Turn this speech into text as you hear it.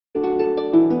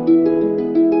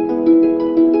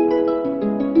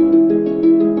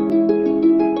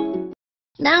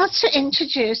Now to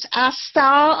introduce our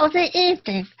star of the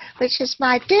evening, which is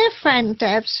my dear friend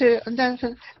Debs, who I've known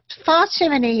for far too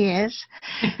many years,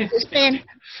 has been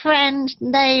friend,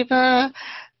 neighbour,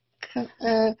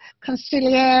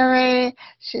 consigliere.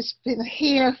 She's been a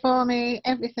healer for me,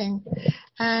 everything.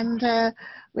 And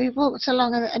we've walked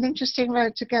along an interesting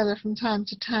road together from time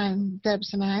to time,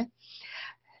 Debs and I.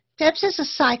 Debs is a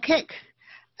psychic,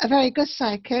 a very good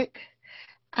psychic,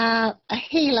 a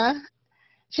healer.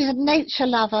 She's a nature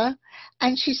lover,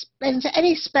 and she spends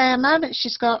any spare moment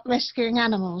she's got rescuing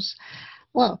animals.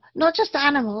 Well, not just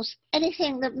animals,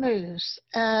 anything that moves.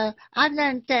 I've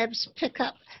known Debs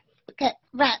get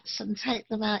rats and take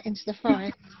them out into the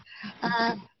forest.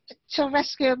 She'll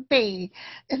rescue a bee.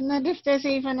 And then if there's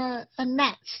even a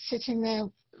gnat sitting there,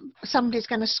 somebody's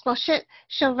going to squash it,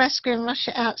 she'll rescue and rush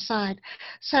it outside.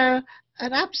 So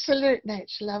an absolute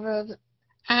nature lover.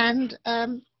 And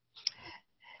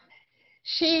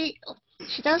she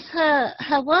does her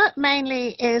work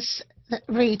mainly is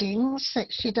readings that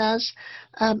she does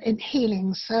in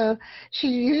healing. So she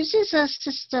uses a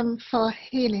system for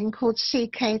healing called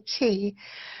CKT,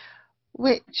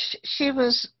 which she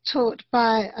was taught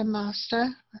by a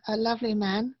master, a lovely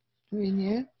man we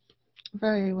knew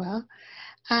very well.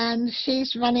 And she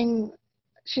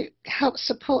helps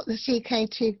support the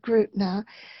CKT group now.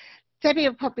 Debbie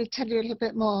will probably tell you a little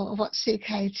bit more of what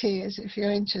CKT is if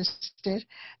you're interested.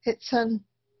 It's a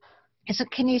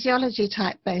kinesiology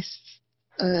type based,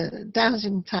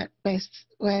 dowsing type based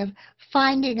way of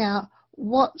finding out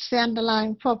what's the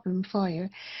underlying problem for you.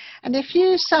 And if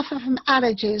you suffer from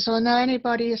allergies or know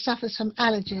anybody who suffers from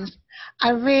allergies, I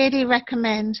really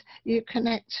recommend you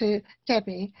connect to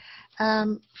Debbie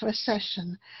for a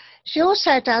session. She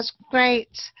also does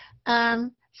great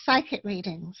psychic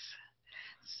readings.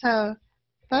 So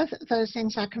both of those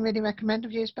things I can really recommend.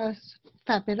 I've used both,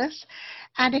 fabulous.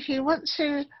 And if you want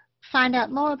to find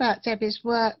out more about Debbie's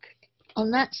work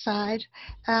on that side,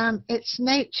 it's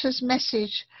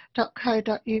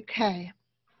naturesmessage.co.uk.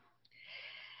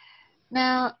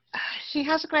 Now, she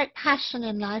has a great passion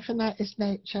in life, and that is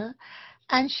nature.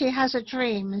 And she has a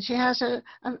dream, and she has a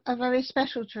very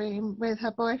special dream with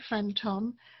her boyfriend,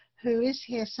 Tom, who is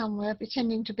here somewhere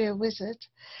pretending to be a wizard.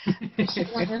 He's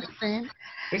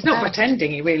not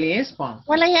pretending, he really is one.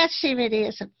 Well, he actually really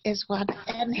is one.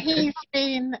 And he's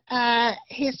been,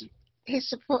 he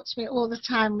supports me all the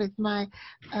time with my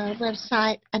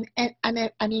website and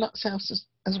lots else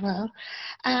as well.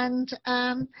 And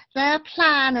their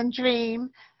plan and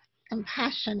dream and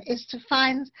passion is to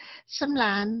find some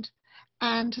land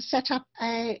and to set up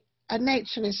a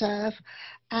nature reserve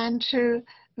and to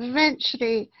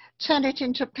eventually turn it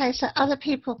into a place that other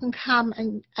people can come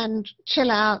and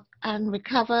chill out and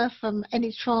recover from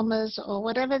any traumas or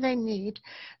whatever they need,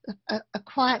 a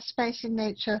quiet space in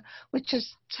nature which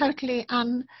is totally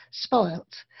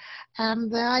unspoilt.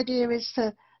 The idea is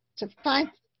to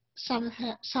find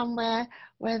somewhere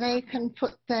where they can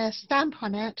put their stamp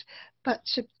on it, but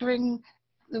to bring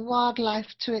the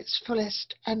wildlife to its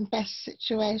fullest and best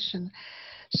situation.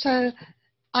 So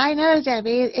I know,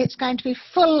 Debbie, it's going to be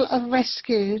full of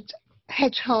rescued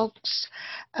hedgehogs,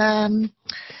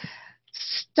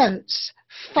 stoats,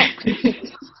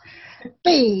 foxes,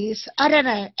 bees, I don't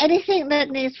know, anything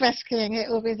that needs rescuing, it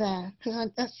will be there, because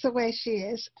that's the way she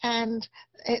is. And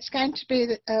it's going to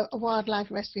be a wildlife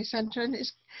rescue centre, and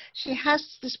she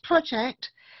has this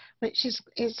project, which is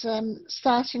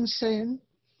starting soon,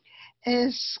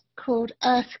 is called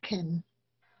Earthkin.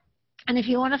 And if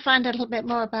you want to find a little bit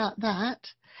more about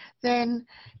that, then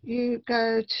you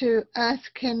go to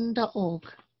earthkin.org.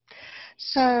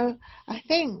 So I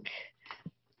think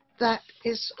that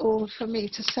is all for me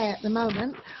to say at the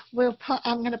moment.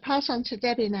 I'm going to pass on to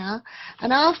Debbie now.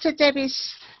 And after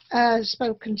Debbie's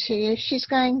spoken to you, she's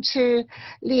going to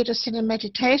lead us in a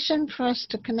meditation for us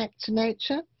to connect to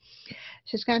nature.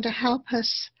 She's going to help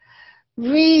us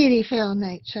really feel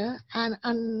nature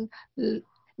and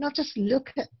not just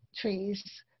look at trees,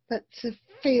 but to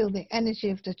feel the energy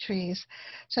of the trees.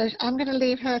 So I'm going to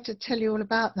leave her to tell you all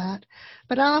about that.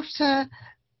 But after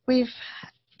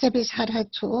Debbie's had her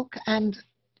talk and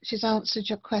she's answered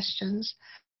your questions,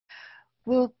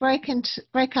 we'll break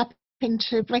up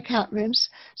into breakout rooms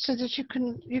so that you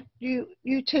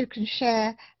too can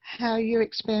share how you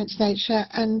experience nature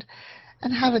and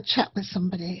have a chat with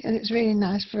somebody. And it's really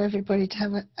nice for everybody to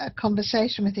have a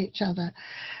conversation with each other.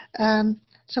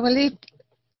 So we'll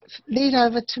lead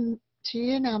over to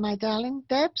you now, my darling,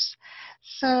 Debs.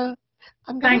 So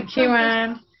I'm going Thank you,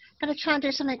 Anne. I'm going to try and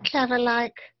do something clever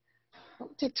like,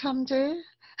 what did Tom do?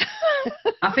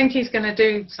 I think he's going to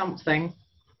do something.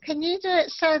 Can you do it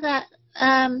so that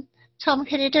Tom,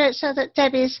 can you do it so that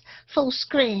Debbie's full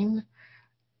screen?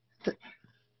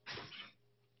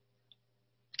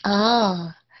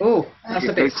 Ah. Oh, that's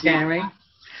a bit scary.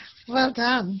 Well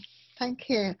done. Thank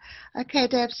you. Okay,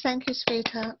 Debs, thank you,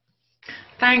 sweetheart.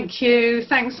 Thank you.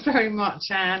 Thanks very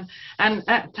much, Anne. And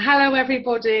hello,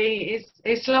 everybody.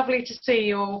 It's lovely to see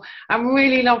you all, and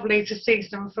really lovely to see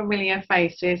some familiar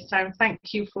faces. So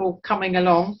thank you for coming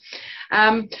along.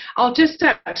 I'll just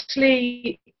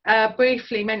actually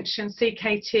briefly mention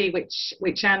CKT,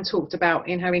 which Anne talked about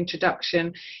in her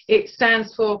introduction. It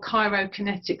stands for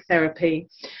chirokinetic therapy,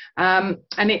 and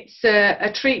it's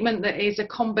a treatment that is a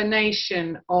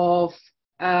combination of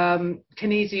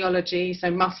kinesiology,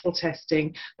 so muscle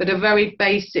testing, but a very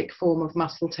basic form of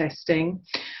muscle testing,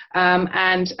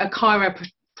 and a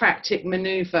chiropractic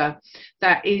maneuver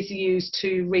that is used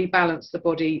to rebalance the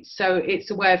body. So it's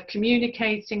a way of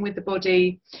communicating with the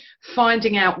body,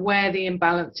 finding out where the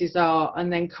imbalances are,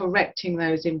 and then correcting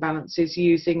those imbalances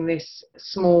using this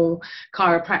small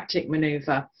chiropractic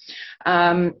maneuver.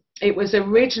 It was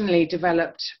originally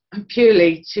developed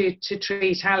purely to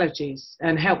treat allergies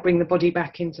and help bring the body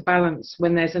back into balance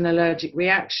when there's an allergic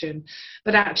reaction.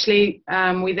 But actually,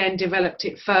 we then developed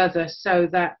it further so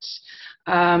that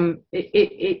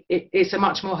it's a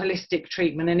much more holistic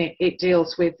treatment, and it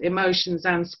deals with emotions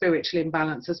and spiritual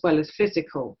imbalance as well as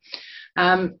physical.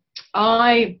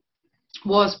 I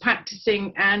was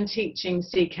practicing and teaching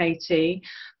CKT,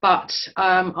 but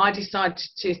I decided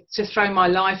to throw my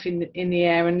life in the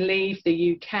air and leave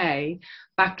the UK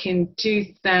back in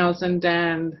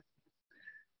 2009,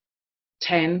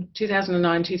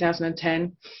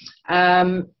 2010.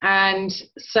 And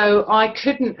so I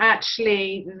couldn't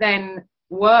actually then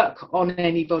work on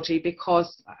anybody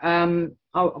because,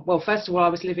 well, first of all, I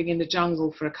was living in the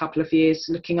jungle for a couple of years,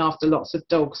 looking after lots of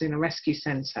dogs in a rescue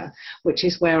centre, which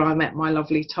is where I met my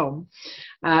lovely Tom.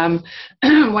 When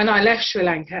I left Sri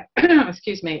Lanka,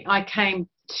 excuse me, I came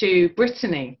to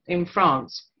Brittany in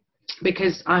France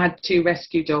because I had 2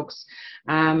 rescue dogs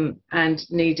and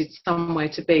needed somewhere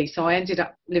to be. So I ended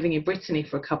up living in Brittany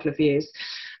for a couple of years.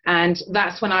 And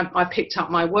that's when I picked up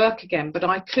my work again, but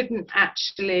I couldn't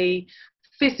actually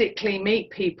physically meet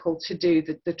people to do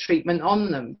the treatment on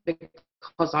them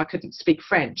because I couldn't speak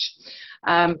French.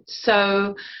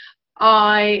 So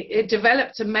I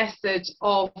developed a method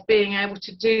of being able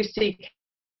to do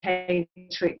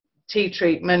CKT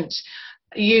treatment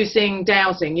using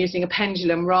dowsing, using a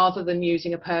pendulum rather than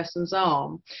using a person's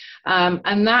arm.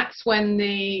 And that's when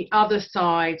the other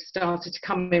side started to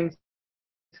come in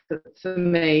for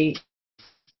me,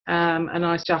 and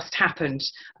I just happened.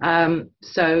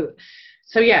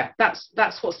 So yeah, that's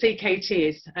what CKT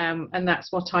is, and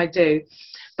that's what I do.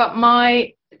 But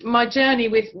my journey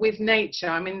with nature,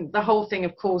 I mean, the whole thing,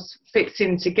 of course, fits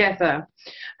in together.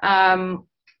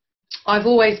 I've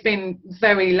always been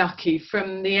very lucky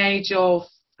from the age of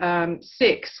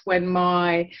 6, when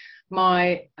my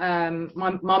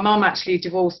mum actually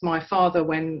divorced my father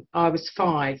when I was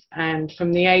 5, and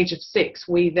from the age of 6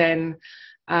 we then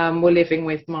were living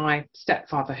with my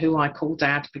stepfather, who I call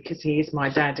Dad because he is my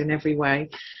dad in every way.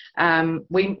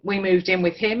 We moved in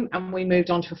with him, and we moved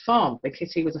onto a farm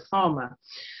because he was a farmer.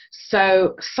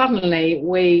 So suddenly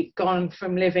we gone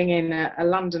from living in a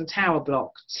London tower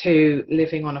block to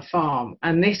living on a farm,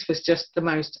 and this was just the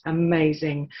most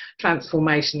amazing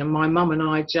transformation, and my mum and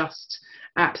I just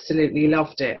absolutely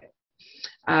loved it.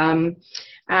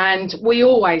 And we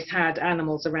always had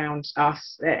animals around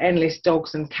us, endless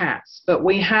dogs and cats, but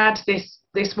we had this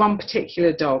one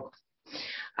particular dog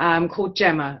called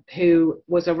Gemma, who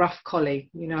was a rough collie,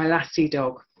 you know, a lassie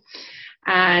dog.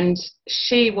 And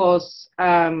she was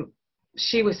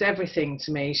everything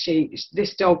to me.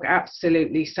 This dog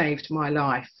absolutely saved my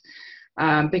life,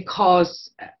 because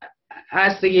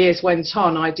as the years went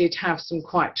on, I did have some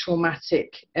quite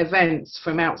traumatic events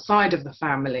from outside of the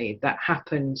family that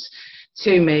happened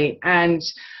to me. And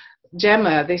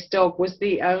Gemma, this dog, was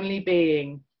the only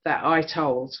being that I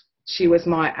told. She was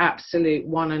my absolute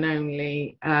one and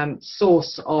only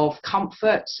source of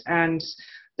comfort and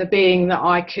the being that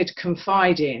I could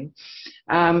confide in.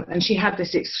 And she had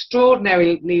this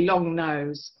extraordinarily long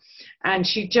nose, and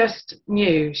she just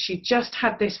knew, she just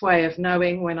had this way of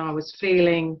knowing when I was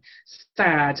feeling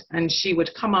sad, and she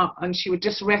would come up and she would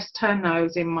just rest her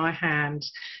nose in my hand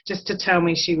just to tell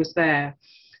me she was there.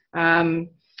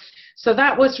 So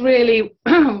that was really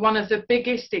one of the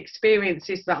biggest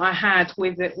experiences that I had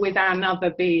with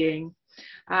another being,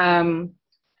 and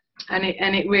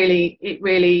it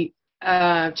really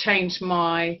changed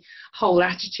my whole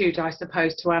attitude, I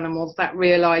suppose, to animals. That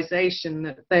realization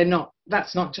that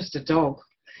that's not just a dog,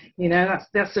 You know,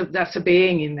 that's a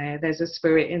being in there. There's a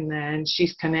spirit in there, and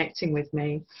she's connecting with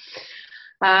me.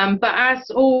 But as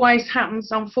always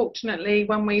happens, unfortunately,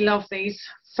 when we love these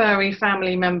furry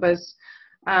family members,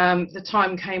 the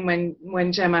time came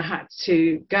when Gemma had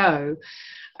to go.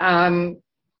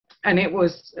 And it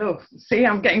was, oh, see,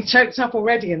 I'm getting choked up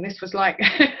already, and this was like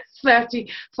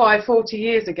 35, 40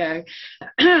 years ago.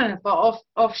 But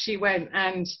off she went,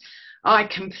 and I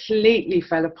completely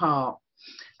fell apart,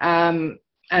 and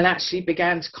actually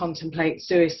began to contemplate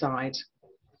suicide.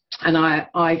 And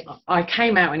I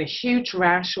came out in a huge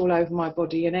rash all over my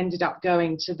body, and ended up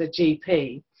going to the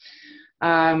GP,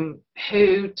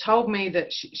 who told me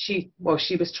that she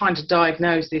was trying to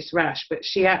diagnose this rash, but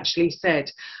she actually said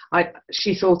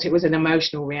she thought it was an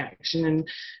emotional reaction,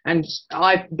 and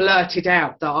I blurted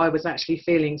out that I was actually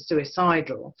feeling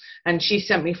suicidal, and she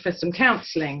sent me for some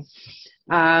counselling,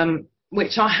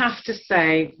 which I have to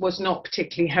say was not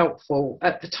particularly helpful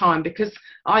at the time, because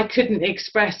I couldn't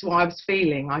express what I was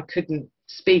feeling. I couldn't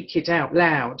speak it out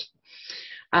loud.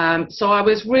 So I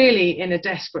was really in a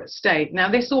desperate state. Now,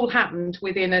 this all happened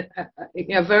within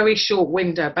a very short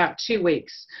window, about 2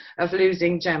 weeks of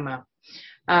losing Gemma.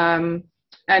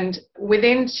 And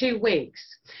within 2 weeks,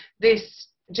 this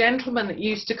gentleman that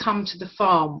used to come to the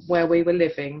farm where we were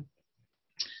living,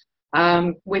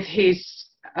 with his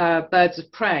birds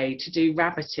of prey to do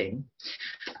rabbiting,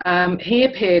 he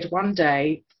appeared one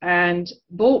day and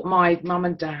bought my mum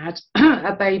and dad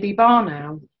a baby barn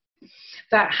owl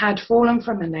that had fallen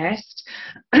from a nest.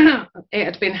 It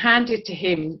had been handed to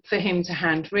him for him to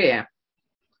hand rear.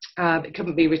 It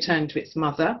couldn't be returned to its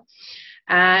mother,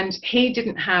 and he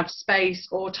didn't have space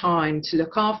or time to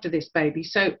look after this baby,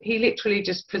 so he literally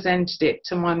just presented it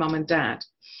to my mum and dad.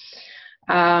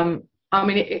 I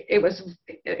mean, he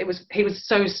was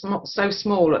so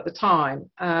small at the time.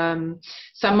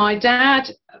 So my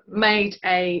dad made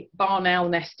a barn owl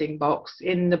nesting box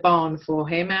in the barn for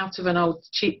him out of an old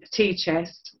tea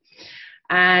chest,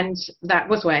 and that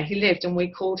was where he lived, and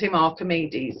we called him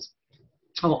Archimedes,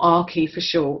 or Archie for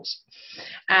short.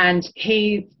 And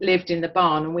he lived in the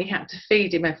barn, and we had to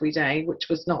feed him every day, which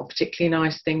was not a particularly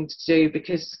nice thing to do,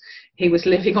 because he was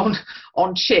living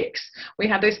on chicks. We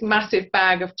had this massive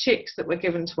bag of chicks that were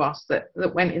given to us that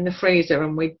went in the freezer,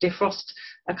 and we'd defrost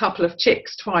a couple of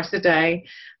chicks twice a day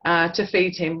to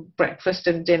feed him breakfast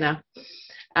and dinner.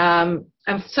 And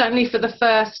certainly for the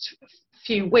first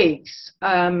few weeks,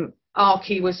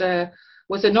 Archie was a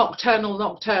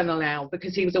nocturnal owl,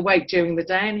 because he was awake during the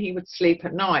day and he would sleep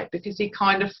at night, because he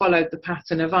kind of followed the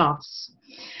pattern of us.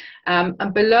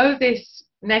 And below this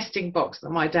nesting box that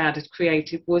my dad had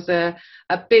created was a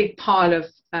big pile of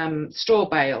straw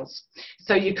bales,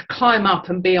 so you could climb up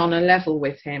and be on a level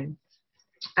with him.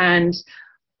 And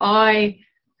I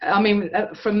mean,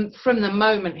 from the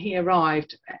moment he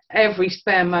arrived, every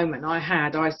spare moment I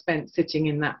had, I spent sitting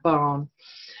in that barn,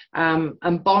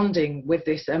 and bonding with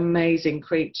this amazing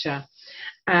creature.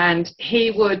 And he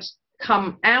would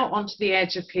come out onto the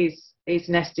edge of his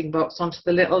nesting box, onto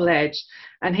the little ledge,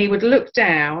 and he would look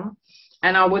down,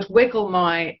 and I would wiggle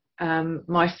my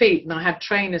feet, and I had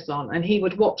trainers on, and he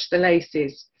would watch the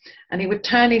laces, and he would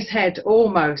turn his head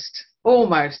almost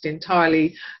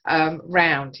entirely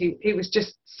round. He was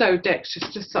just so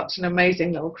dexterous, just such an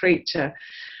amazing little creature.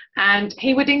 And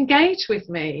he would engage with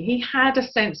me. He had a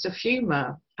sense of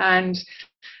humour, and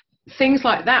things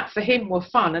like that for him were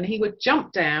fun. And he would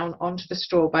jump down onto the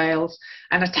straw bales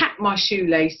and attack my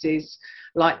shoelaces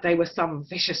like they were some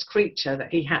vicious creature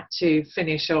that he had to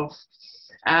finish off.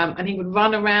 And he would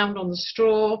run around on the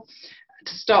straw.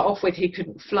 To start off with, he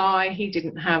couldn't fly. He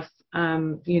didn't have,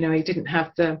 he didn't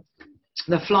have the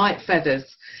flight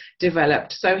feathers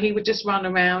developed. So he would just run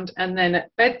around, and then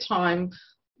at bedtime,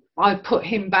 I'd put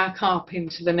him back up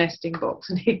into the nesting box,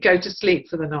 and he'd go to sleep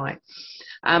for the night.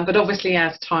 But obviously,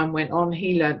 as time went on,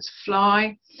 he learned to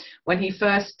fly. When he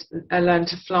first learned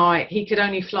to fly, he could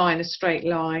only fly in a straight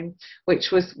line,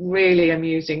 which was really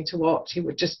amusing to watch. He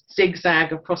would just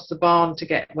zigzag across the barn to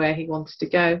get where he wanted to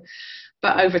go.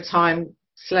 But over time,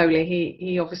 slowly,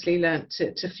 he obviously learned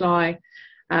to fly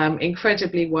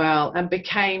incredibly well and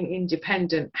became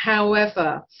independent.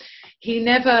 However, he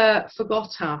never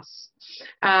forgot us.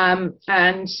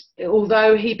 And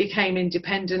although he became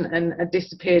independent and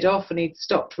disappeared off, and he'd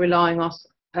stopped relying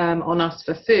on us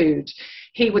for food,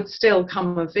 he would still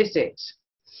come and visit.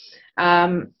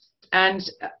 And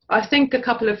I think a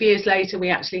couple of years later, we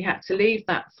actually had to leave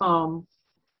that farm,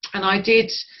 and I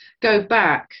did go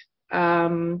back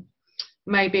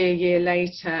maybe a year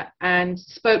later, and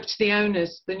spoke to the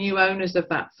owners, the new owners of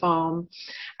that farm,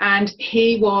 and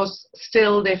he was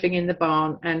still living in the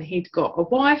barn, and he'd got a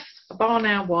wife, a barn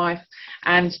owl wife,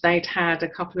 and they'd had a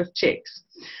couple of chicks.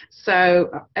 So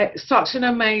it's such an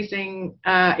amazing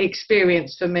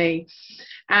experience for me.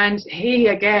 And he,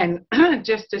 again,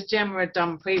 just as Gemma had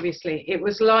done previously, it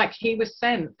was like he was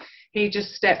sent. He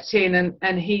just stepped in,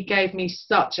 and he gave me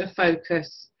such a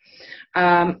focus,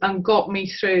 and got me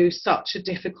through such a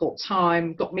difficult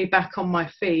time, got me back on my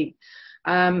feet.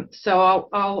 So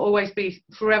I'll always be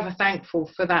forever thankful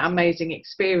for that amazing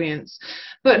experience.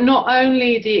 But not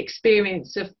only the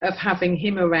experience of having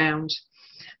him around,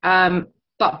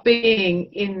 but being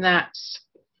in that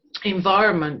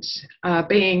environment,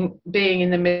 being in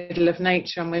the middle of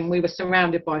nature. I mean, we were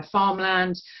surrounded by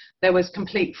farmland. There was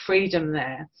complete freedom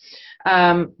there.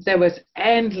 There was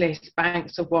endless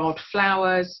banks of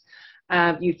wildflowers.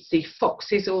 You'd see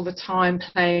foxes all the time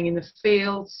playing in the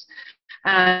fields.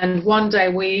 And one day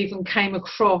we even came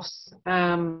across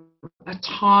a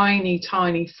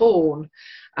tiny fawn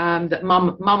that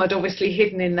mum had obviously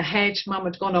hidden in the hedge. Mum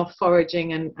had gone off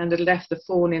foraging and had left the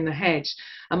fawn in the hedge.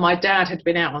 And my dad had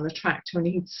been out on the tractor and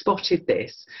he'd spotted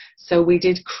this. So we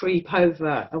did creep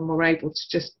over and were able to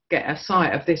just get a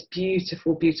sight of this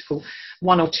beautiful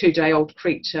 1 or 2 day old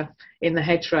creature in the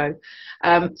hedgerow.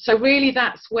 So really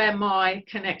that's where my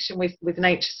connection with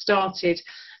nature started.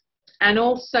 And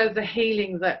also the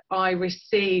healing that I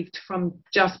received from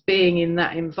just being in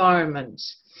that environment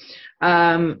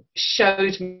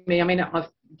showed me, I mean,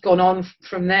 I've gone on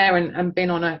from there and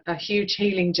been on a huge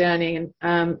healing journey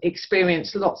and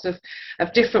experienced lots of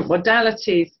different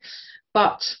modalities.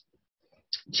 But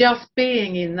just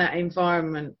being in that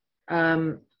environment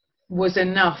was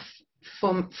enough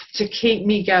to keep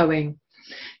me going,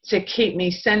 to keep me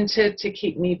centered, to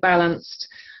keep me balanced,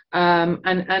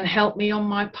 and help me on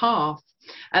my path.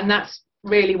 And that's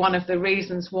really one of the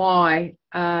reasons why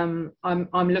I'm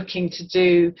looking to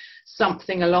do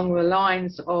something along the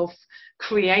lines of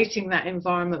creating that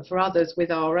environment for others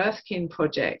with our Earthkin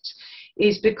project,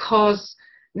 is because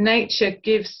nature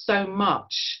gives so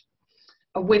much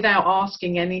without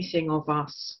asking anything of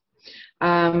us.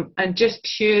 And just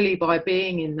purely by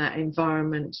being in that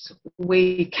environment,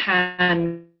 we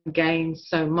can gain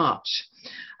so much.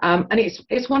 And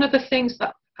it's one of the things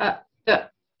that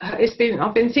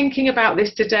I've been thinking about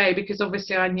this today, because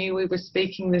obviously I knew we were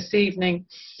speaking this evening.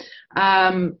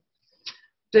 The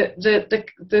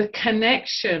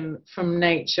connection from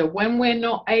nature, when we're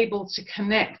not able to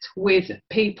connect with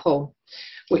people,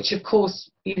 which of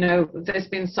course, you know, there's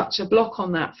been such a block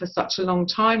on that for such a long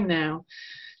time now,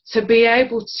 to be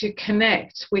able to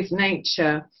connect with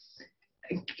nature,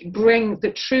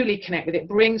 truly connect with it,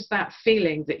 brings that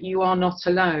feeling that you are not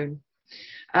alone.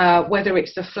 Whether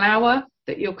it's the flower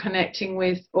that you're connecting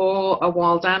with, or a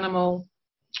wild animal,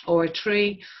 or a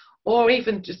tree, or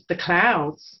even just the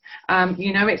clouds,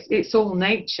 you know, it's all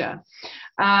nature.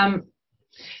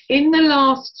 In the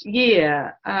last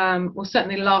year, or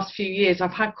certainly the last few years,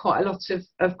 I've had quite a lot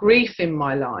of grief in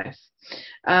my life.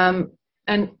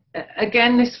 And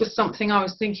again, this was something I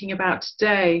was thinking about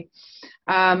today.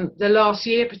 The last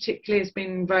year particularly has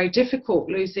been very difficult,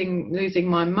 losing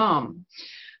my mum.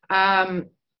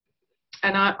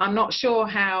 And I'm not sure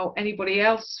how anybody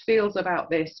else feels about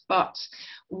this, but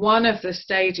one of the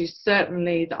stages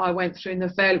certainly that I went through in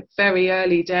the very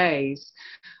early days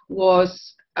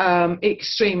was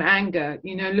extreme anger,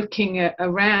 you know, looking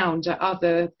around at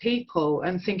other people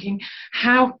and thinking,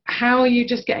 how are you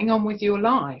just getting on with your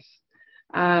life?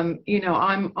 You know,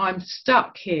 I'm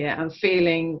stuck here and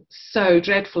feeling so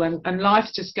dreadful, and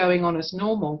life's just going on as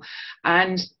normal.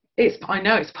 And I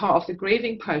know it's part of the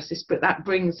grieving process, but that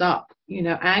brings up, you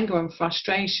know, anger and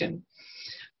frustration.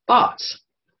 But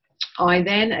I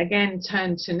then again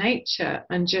turned to nature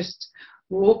and just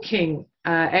walking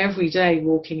every day,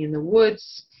 walking in the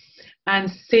woods and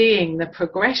seeing the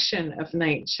progression of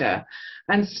nature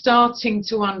and starting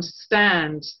to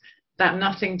understand that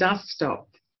nothing does stop.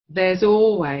 There's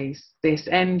always this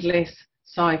endless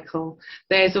cycle.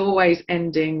 There's always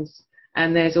endings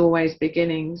and there's always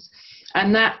beginnings.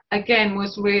 And that, again,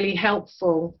 was really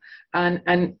helpful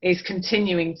and is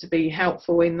continuing to be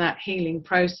helpful in that healing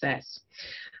process.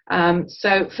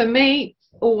 So for me,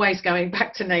 always going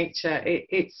back to nature,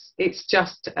 it's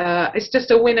just a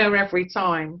winner every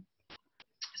time.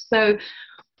 So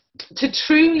to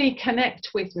truly connect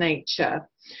with nature,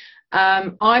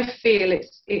 I feel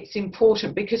it's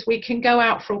important, because we can go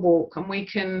out for a walk and we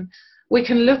can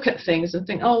look at things and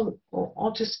think, oh,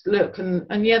 I'll just look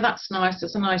and yeah, that's nice,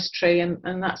 that's a nice tree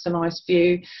and that's a nice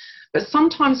view. But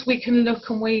sometimes we can look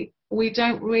and we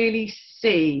really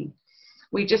see.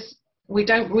 We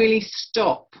don't really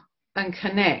stop and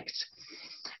connect.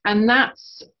 And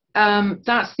that's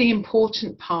the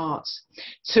important part,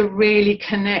 to really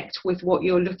connect with what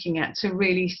you're looking at, to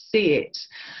really see it,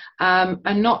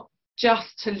 and not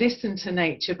just to listen to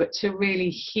nature, but to really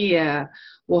hear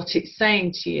what it's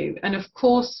saying to you. And of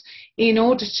course, in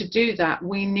order to do that,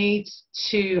 we need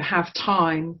to have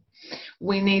time.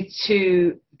 We need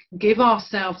to give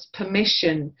ourselves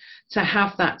permission to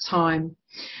have that time.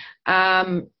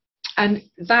 And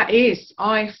that is,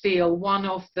 I feel, one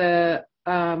of the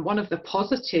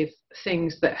positive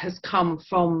things that has come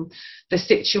from the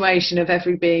situation of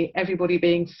everybody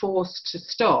being forced to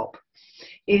stop,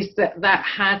 is that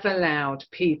has allowed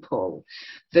people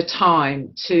the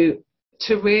time to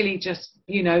really just,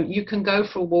 you know, you can go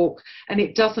for a walk and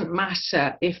it doesn't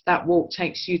matter if that walk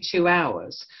takes you 2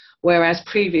 hours, whereas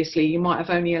previously you might have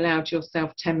only allowed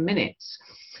yourself 10 minutes.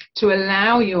 To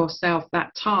allow yourself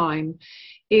that time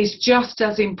is just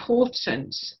as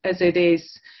important as it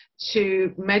is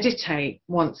to meditate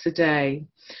once a day,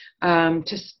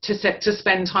 to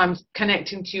spend time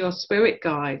connecting to your spirit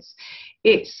guides.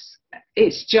 It's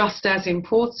just as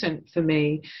important for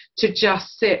me to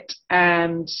just sit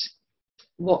and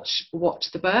watch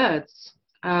the birds.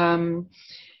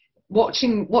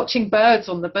 Watching birds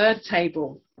on the bird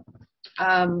table.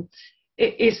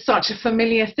 It is such a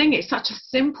familiar thing. It's such a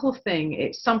simple thing.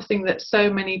 It's something that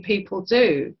so many people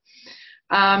do.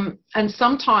 And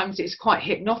sometimes it's quite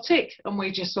hypnotic, and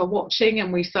we just are watching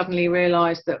and we suddenly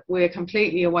realise that we're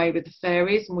completely away with the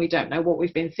fairies and we don't know what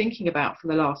we've been thinking about for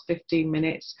the last 15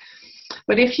 minutes.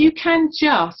 But if you've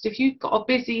got a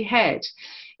busy head,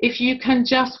 if you can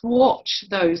just watch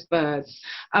those birds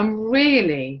and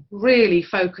really, really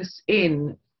focus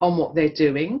in on what they're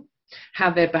doing,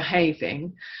 how they're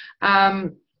behaving,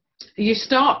 you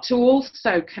start to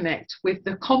also connect with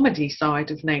the comedy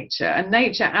side of nature. And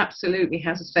nature absolutely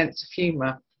has a sense of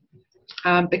humour,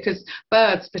 because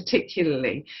birds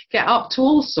particularly get up to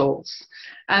all sorts,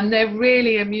 and they're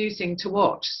really amusing to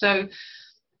watch. So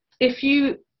if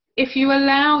you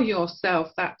allow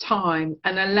yourself that time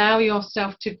and allow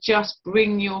yourself to just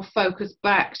bring your focus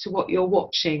back to what you're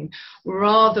watching,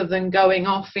 rather than going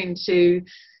off into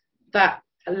that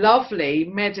lovely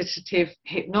meditative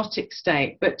hypnotic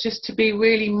state, but just to be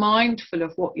really mindful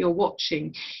of what you're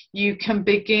watching, you can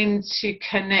begin to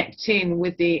connect in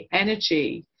with the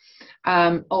energy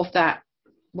of that,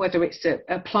 whether it's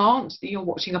a plant, you're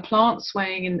watching a plant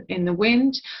swaying in the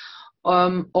wind,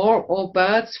 or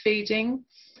birds feeding.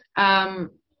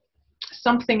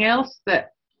 Something else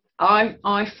that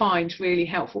I find really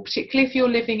helpful, particularly if you're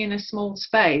living in a small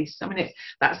space. I mean,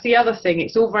 that's the other thing.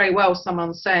 It's all very well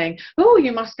someone saying, oh,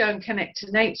 you must go and connect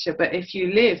to nature. But if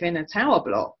you live in a tower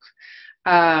block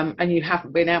and you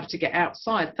haven't been able to get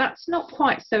outside, that's not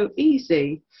quite so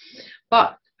easy.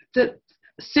 But the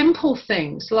simple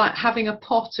things like having a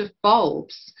pot of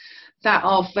bulbs that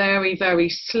are very, very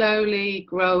slowly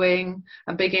growing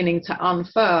and beginning to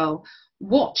unfurl,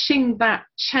 watching that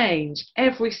change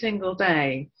every single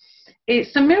day,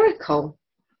 it's a miracle.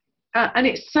 And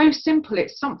it's so simple.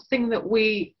 It's something that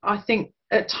I think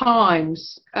at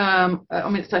times, I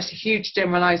mean, it's such a huge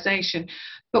generalization,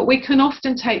 but we can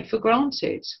often take for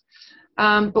granted.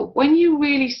 But when you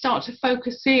really start to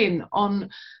focus in on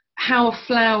how a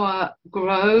flower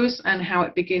grows and how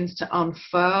it begins to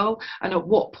unfurl, and at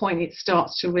what point it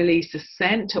starts to release a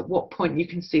scent, at what point you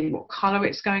can see what color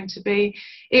it's going to be,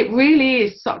 it really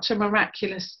is such a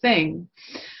miraculous thing.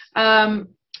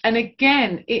 And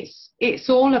again, it's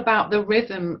all about the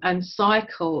rhythm and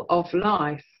cycle of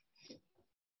life.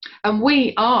 And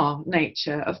we are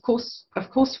nature, of course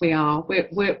we are.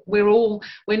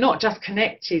 We're not just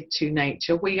connected to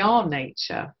nature, we are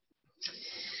nature.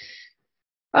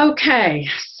 Okay,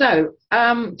 so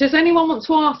does anyone want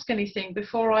to ask anything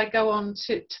before I go on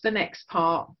to the next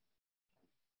part?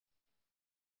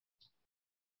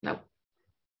 No.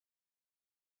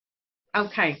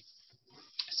 Okay,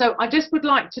 so I just would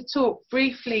like to talk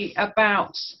briefly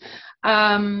about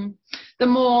the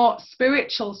more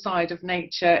spiritual side of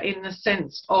nature, in the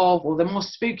sense of, or the more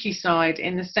spooky side,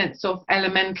 in the sense of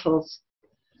elementals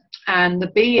and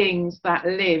the beings that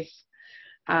live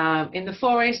in the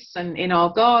forests and in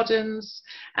our gardens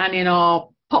and in our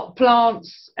pot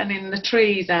plants and in the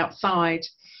trees outside.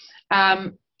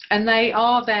 And they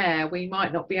are there. We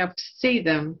might not be able to see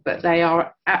them, but they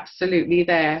are absolutely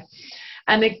there.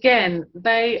 And again,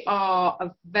 they are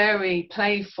a very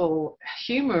playful,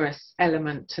 humorous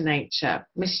element to nature,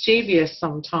 mischievous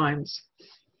sometimes.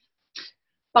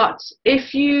 But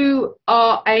if you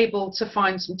are able to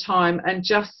find some time and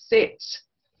just sit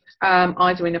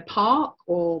either in a park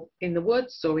or in the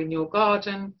woods or in your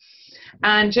garden,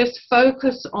 and just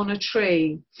focus on a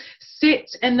tree. Sit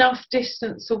enough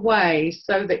distance away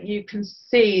so that you can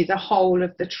see the whole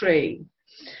of the tree.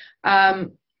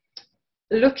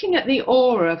 Looking at the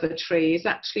aura of a tree is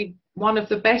actually one of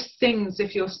the best things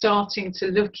if you're starting to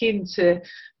look into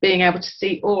being able to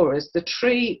see auras. The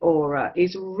tree aura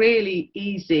is really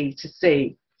easy to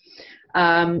see.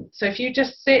 So if you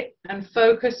just sit and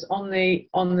focus on the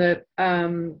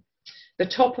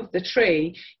top of the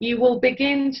tree, you will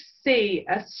begin to see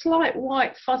a slight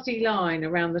white fuzzy line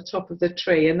around the top of the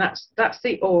tree, and that's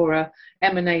the aura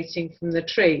emanating from the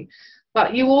tree.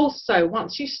 But you also,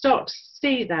 once you start to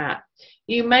see that,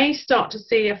 you may start to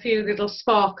see a few little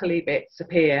sparkly bits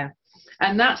appear,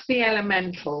 and that's the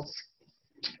elementals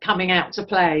coming out to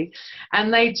play.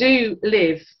 And they do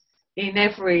live in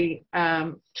every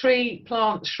tree,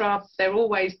 plant, shrub. They're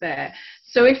always there.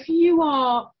 So if you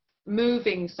are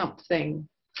moving something,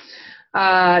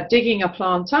 digging a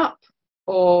plant up,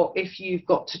 or if you've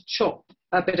got to chop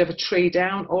a bit of a tree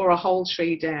down or a whole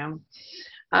tree down,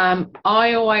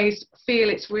 I always feel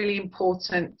it's really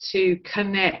important to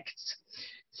connect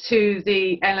to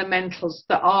the elementals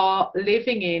that are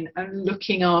living in and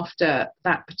looking after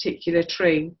that particular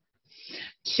tree,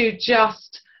 to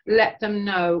just let them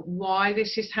know why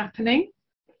this is happening,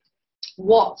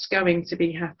 what's going to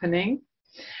be happening,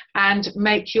 and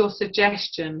make your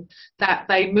suggestion that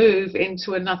they move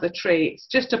into another tree. It's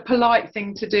just a polite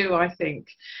thing to do, I think.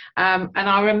 And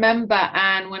I remember,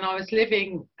 Anne, when I was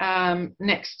living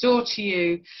next door to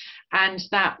you, and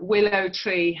that willow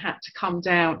tree had to come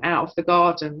down out of the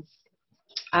garden.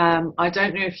 I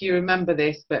don't know if you remember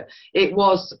this, but it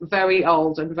was very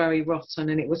old and very rotten,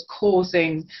 and it was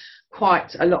causing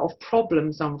quite a lot of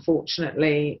problems,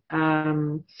 unfortunately,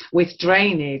 with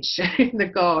drainage in the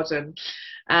garden.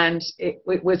 And it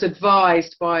was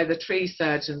advised by the tree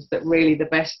surgeons that really the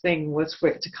best thing was for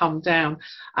it to come down.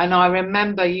 And I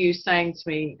remember you saying to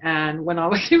me, Anne, when I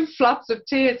was in floods of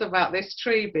tears about this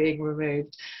tree being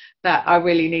removed, that I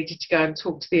really needed to go and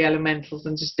talk to the elementals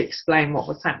and just explain what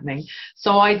was happening.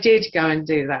 So I did go and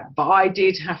do that, but I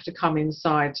did have to come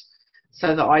inside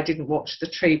so that I didn't watch the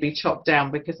tree be chopped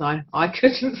down, because I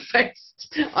couldn't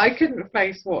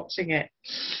face watching it.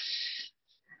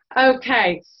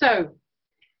 Okay, so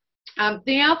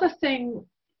the other thing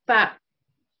that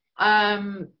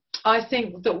I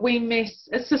think that we miss,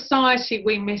 as society,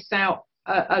 we miss out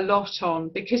a lot on,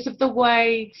 because of the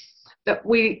way that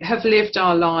we have lived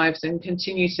our lives and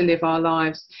continue to live our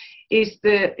lives, is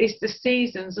the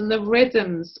seasons and the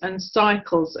rhythms and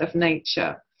cycles of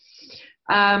nature.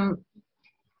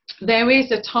 There is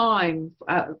a time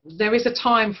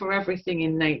for everything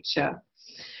in nature,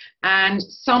 and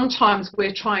sometimes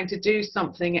we're trying to do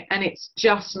something and it's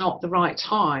just not the right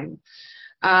time.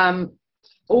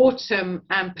 Autumn,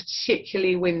 and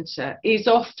particularly winter, is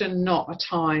often not a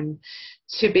time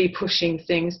to be pushing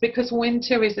things, because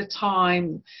winter is a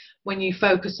time when you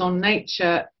focus on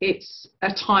nature. It's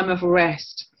a time of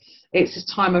rest, it's a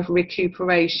time of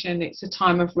recuperation, it's a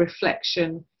time of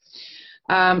reflection.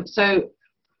 So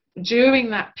during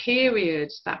that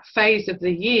period, that phase of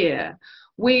the year,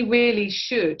 we really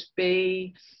should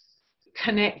be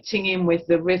connecting in with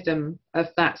the rhythm of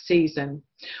that season,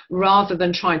 rather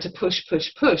than trying to push.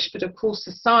 But of course,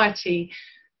 society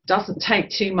doesn't take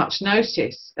too much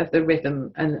notice of the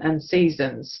rhythm and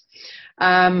seasons.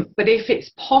 But if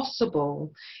it's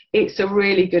possible, it's a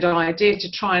really good idea to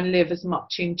try and live as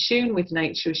much in tune with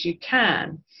nature as you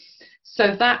can.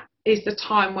 So that is the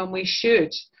time when we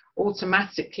should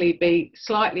automatically be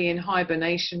slightly in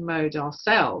hibernation mode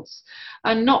ourselves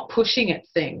and not pushing at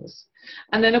things.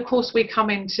 And then of course we come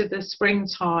into the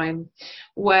springtime,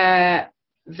 where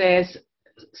there's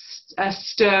a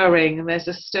stirring in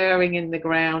the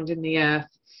ground, in the earth,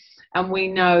 and we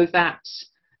know that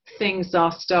things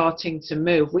are starting to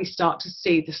move. We start to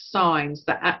see the signs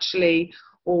that actually,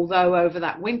 although over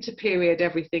that winter period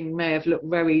everything may have looked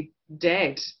very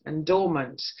dead and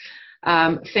dormant,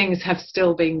 things have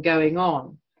still been going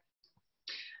on.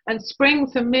 And spring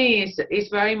for me is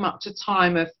very much a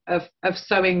time of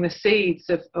sowing the seeds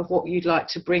of what you'd like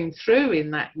to bring through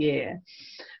in that year,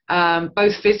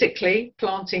 both physically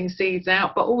planting seeds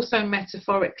out, but also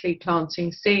metaphorically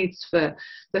planting seeds for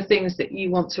the things that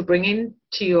you want to bring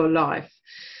into your life.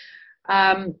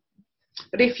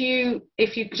 But if you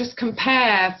just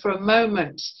compare for a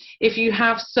moment, if you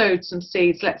have sowed some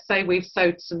seeds, let's say we've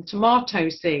sowed some tomato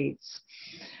seeds,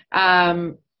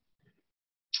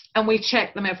 and we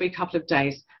check them every couple of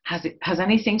days. Has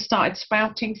anything started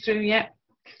sprouting through yet?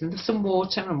 them some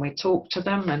water, and we talk to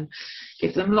them and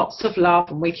give them lots of love,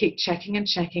 and we keep checking and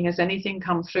checking, has anything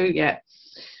come through yet?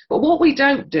 But what we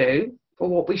don't do, or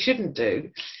what we shouldn't do,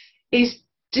 is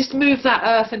just move that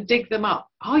earth and dig them up.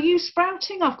 Are you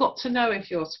sprouting? I've got to know if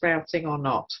you're sprouting or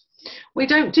not. We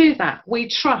don't do that. We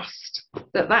trust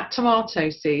that that tomato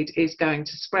seed is going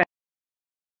to sprout.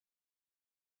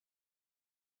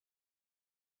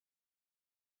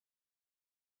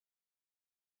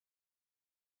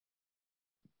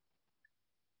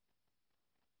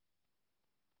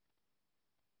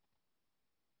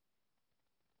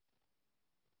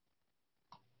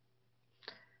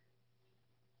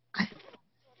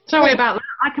 Sorry about that.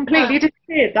 I completely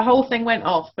disappeared. The whole thing went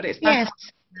off, but it's back.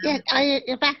 Yes,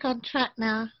 you're back on track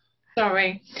now.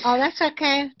 Sorry. Oh, that's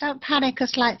okay. Don't panic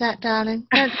us like that, darling.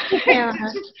 Don't scare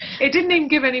us. It didn't even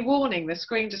give any warning. The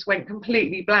screen just went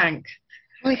completely blank.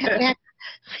 We had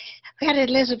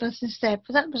Elizabeth instead,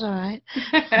 but that was all right.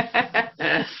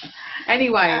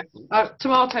 Anyway,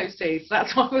 tomato seeds,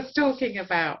 that's what I was talking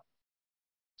about.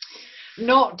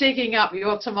 Not digging up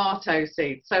your tomato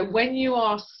seeds. So when you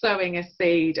are sowing a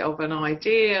seed of an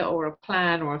idea or a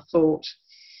plan or a thought,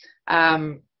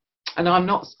 and I'm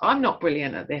not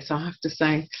brilliant at this, I have to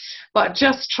say, but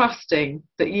just trusting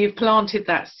that you've planted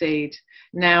that seed,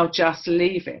 now just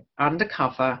leave it under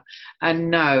cover and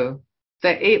know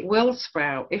that it will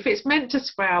sprout. If it's meant to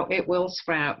sprout, it will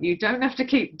sprout. You don't have to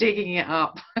keep digging it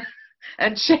up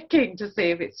and checking to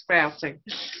see if it's sprouting.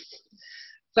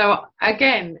 So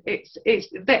again,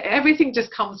 everything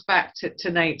just comes back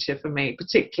to nature for me,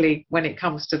 particularly when it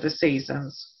comes to the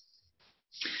seasons.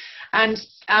 And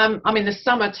I mean, the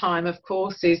summertime, of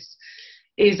course, is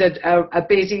a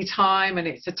busy time, and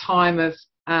it's a time of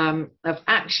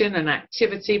action and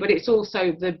activity, but it's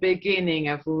also the beginning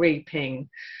of reaping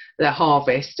the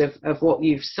harvest of what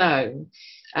you've sown.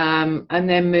 And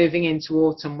then moving into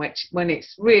autumn, when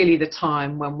it's really the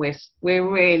time when we're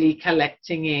really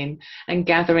collecting in and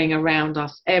gathering around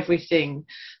us everything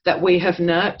that we have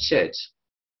nurtured,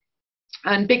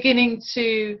 and beginning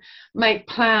to make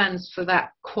plans for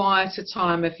that quieter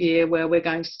time of year where we're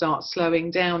going to start slowing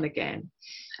down again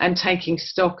and taking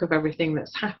stock of everything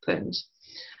that's happened.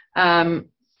 Am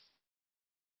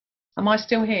I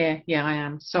still here? Yeah, I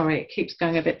am. Sorry, it keeps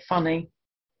going a bit funny.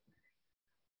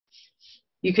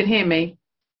 You can hear me?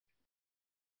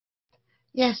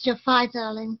 Yes, you're fine,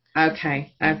 darling.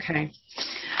 Okay.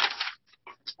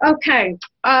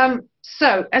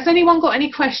 So has anyone got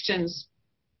any questions?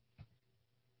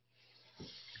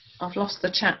 I've lost the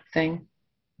chat thing.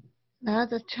 No,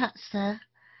 the chat's there.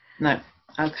 No.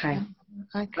 Okay.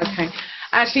 Okay.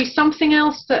 Actually, something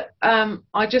else that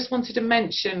I just wanted to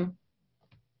mention,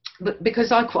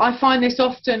 because I find this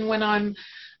often when I'm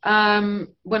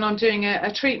doing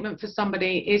a treatment for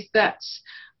somebody, is that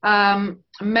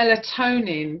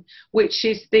melatonin, which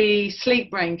is the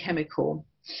sleep brain chemical,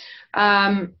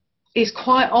 is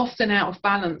quite often out of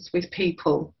balance with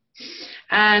people,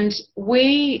 and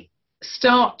we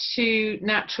start to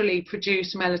naturally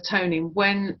produce melatonin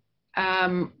when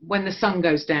the sun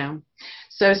goes down.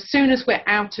 So as soon as we're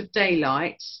out of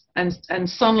daylight and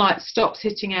sunlight stops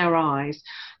hitting our eyes,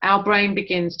 our brain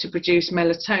begins to produce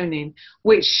melatonin,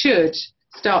 which should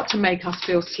start to make us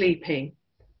feel sleepy.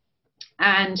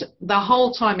 And the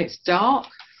whole time it's dark,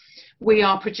 we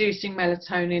are producing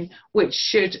melatonin, which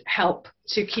should help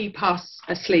to keep us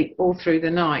asleep all through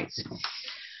the night.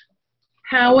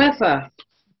 However,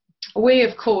 we,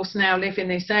 of course, now live in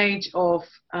this age of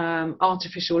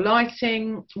artificial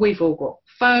lighting. We've all got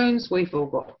phones, we've all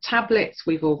got tablets,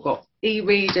 we've all got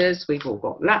e-readers, we've all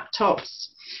got laptops,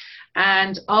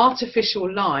 and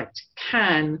artificial light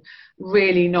can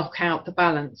really knock out the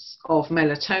balance of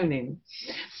melatonin.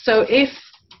 So if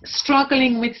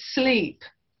struggling with sleep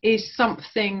is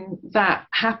something that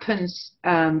happens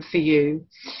for you,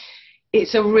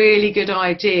 it's a really good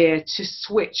idea to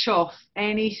switch off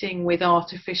anything with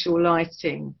artificial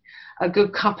lighting a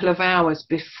good couple of hours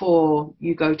before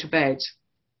you go to bed.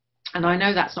 And I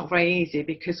know that's not very easy,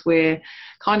 because we're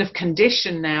kind of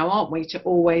conditioned now, aren't we, to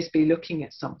always be looking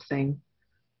at something,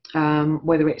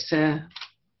 whether it's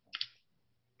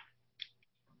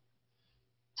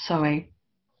sorry,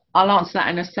 I'll answer that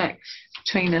in a sec,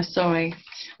 Trina, sorry,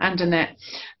 and Annette.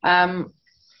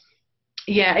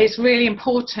 Yeah, it's really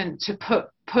important to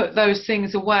put those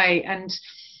things away. And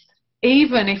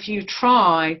even if you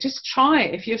just try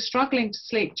it. If you're struggling to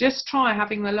sleep, just try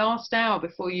having the last hour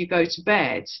before you go to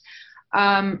bed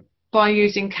by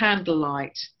using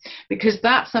candlelight, because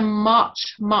that's a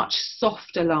much, much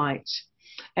softer light.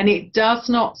 And it does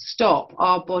not stop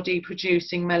our body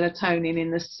producing melatonin in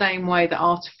the same way that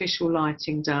artificial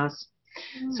lighting does.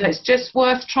 So it's just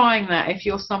worth trying that if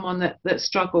you're someone that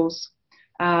struggles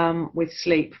with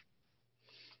sleep.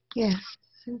 Yes,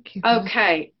 thank you.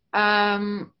 Okay.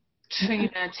 Trina,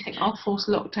 take our forced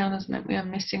lockdown has meant we are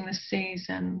missing the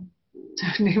season.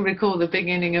 Don't recall the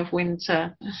beginning of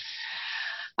winter.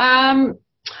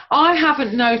 I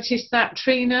haven't noticed that,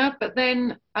 Trina, but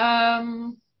then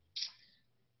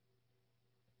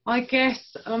I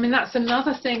guess, I mean, that's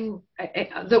another thing,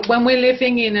 that when we're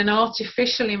living in an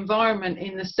artificial environment,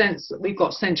 in the sense that we've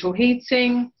got central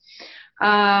heating,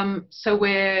 so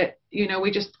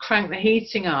we just crank the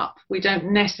heating up. We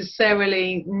don't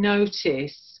necessarily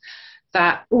notice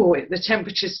that, oh, the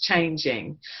temperature's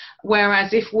changing.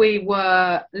 Whereas if we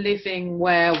were living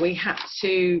where we had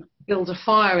to build a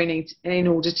fire in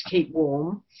order to keep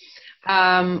warm,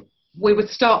 we would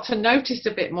start to notice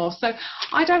a bit more. So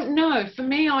I don't know. For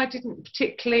me, I didn't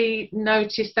particularly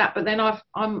notice that, but then I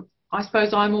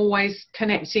suppose I'm always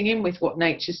connecting in with what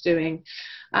nature's doing.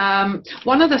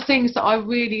 One of the things that I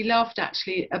really loved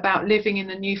actually about living in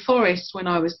the New Forest when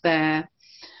I was there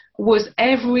was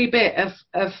every bit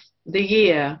of the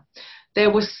year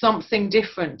there was something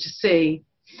different to see.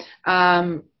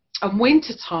 And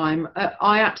winter time,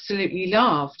 I absolutely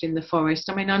loved in the forest.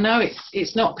 I mean, I know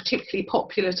it's not a particularly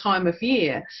popular time of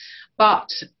year, but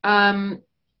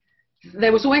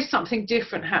there was always something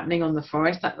different happening on the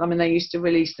forest. I mean, they used to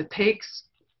release the pigs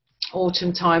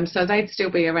autumn time, so they'd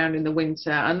still be around in the winter,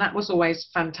 and that was always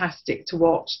fantastic to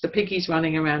watch, the piggies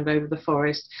running around over the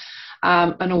forest.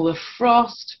 And all the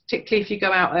frost, particularly if you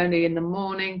go out early in the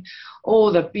morning,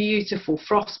 all the beautiful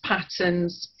frost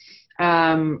patterns,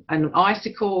 and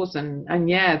icicles and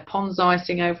yeah, ponds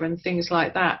icing over and things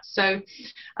like that. So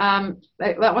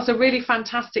that was a really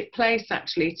fantastic place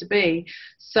actually to be.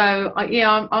 So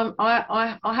yeah,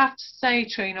 I have to say,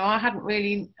 Trina, I hadn't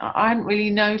really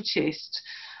noticed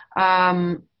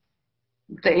that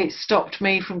it stopped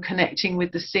me from connecting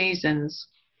with the seasons.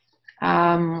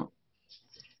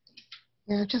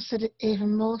 Yeah, just said it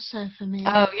even more so for me.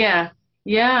 Oh yeah,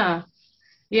 yeah.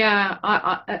 Yeah,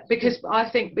 because I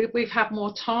think we've had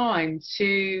more time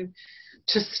to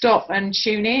stop and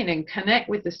tune in and connect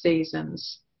with the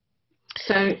seasons.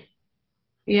 So,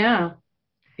 yeah.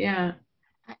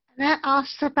 That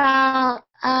asked about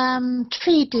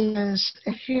tree divas.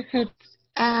 If you could.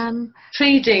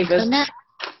 Tree divas.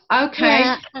 Okay.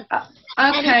 Yeah,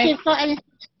 Okay. And if you've got anything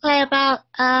to say about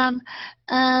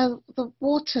the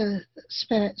water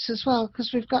spirits as well,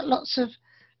 because we've got lots of.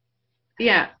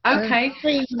 Yeah. Okay.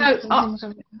 So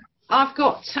I've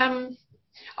got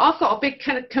a big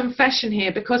kind of confession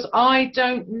here, because I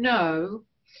don't know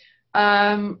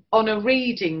on a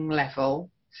reading level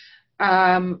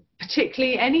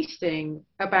particularly anything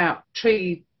about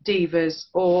tree divas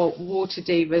or water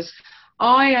divas.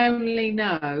 I only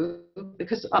know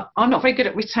because I'm not very good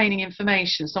at retaining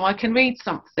information, so I can read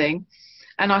something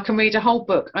and I can read a whole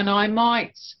book and I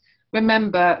might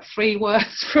remember 3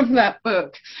 words from that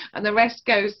book and the rest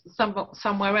goes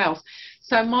somewhere else.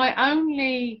 So my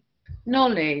only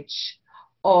knowledge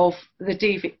of the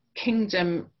Devic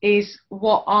kingdom is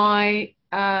what I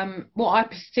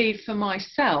perceive for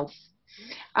myself.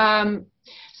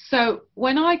 So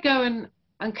when I go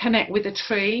and connect with a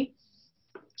tree,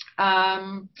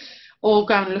 or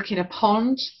go and look in a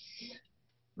pond,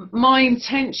 my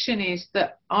intention is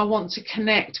that I want to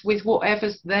connect with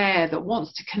whatever's there that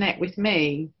wants to connect with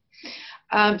me.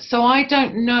 So I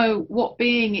don't know what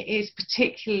being it is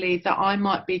particularly that I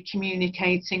might be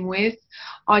communicating with.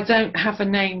 I don't have a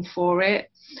name for it,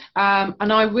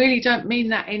 and I really don't mean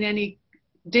that in any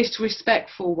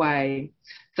disrespectful way,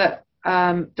 that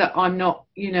I'm not,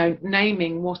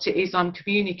 naming what it is I'm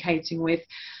communicating with.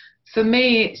 For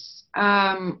me,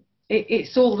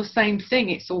 it's all the same thing.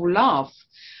 It's all love.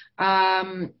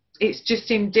 It's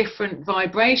just in different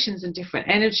vibrations and different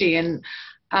energy. And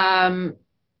I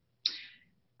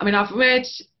mean, I've read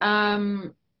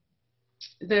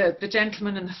the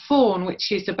Gentleman and the Fawn,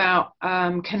 which is about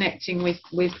connecting with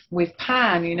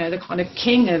Pan, the kind of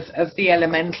king of the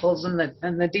elementals and the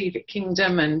Devic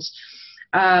kingdom, and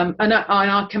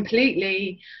I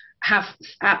completely have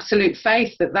absolute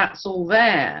faith that that's all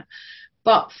there.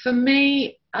 But for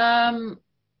me,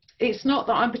 it's not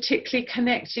that I'm particularly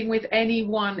connecting with any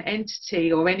one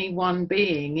entity or any one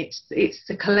being. It's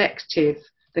the collective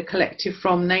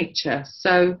from nature.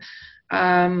 So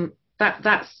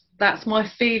that's my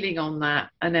feeling on that,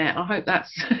 Annette. I hope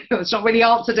it's not really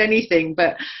answered anything,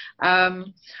 but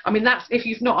I mean, that's, if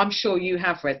you've not, I'm sure you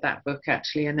have read that book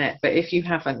actually, Annette, but if you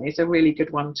haven't, it's a really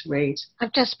good one to read.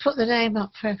 I've just put the name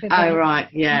up for everybody. Oh right,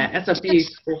 yeah, it's a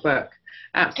beautiful book,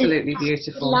 absolutely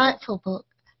beautiful, delightful book.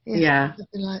 Yes, Yeah, it's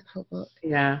a delightful book.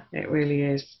 yeah, it really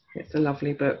is. It's a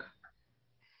lovely book.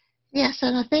 Yes,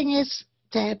 and the thing is,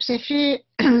 Debs, if you,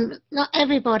 not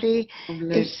everybody is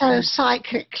Lovely. so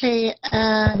psychically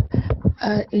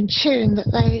in tune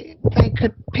that they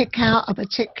could pick out a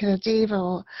particular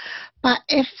diva, but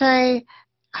if they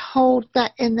hold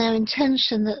that in their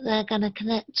intention that they're going to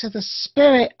connect to the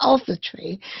spirit of the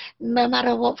tree, no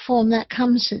matter what form that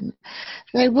comes in,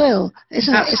 they will,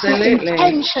 isn't it? It's that Absolutely.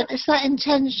 intention. It's that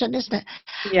intention, isn't it?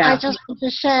 I Yeah. just want to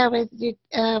share with you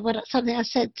something I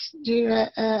said to you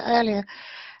earlier.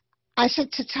 I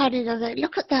said to Tony the other day,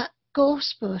 look at that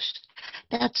gorse bush.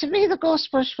 Now, to me, the gorse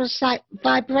bush was like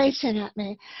vibrating at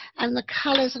me, and the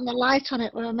colours and the light on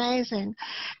it were amazing.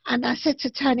 And I said to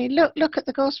Tony, look at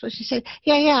the gorse bush. He said,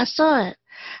 yeah, I saw it.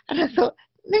 And I thought,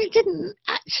 no, you didn't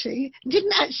actually.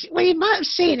 Well, you might have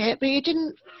seen it, but you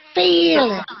didn't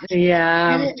feel it. And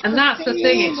Yeah, it's and the that's the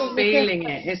thing, it's feeling, the feeling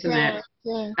difference. it, isn't it?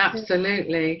 Yeah, yeah, yeah.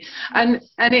 Absolutely. And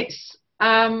it's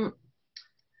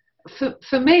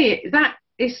for me that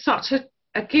is such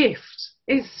a gift.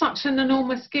 It's such an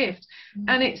enormous gift. Mm,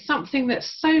 And it's something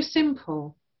that's so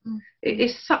simple. mm, It mm.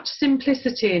 is such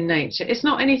simplicity in nature. It's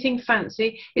not anything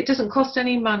fancy. It doesn't cost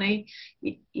any money.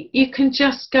 You can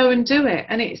just go and do it.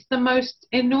 And it's the most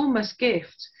enormous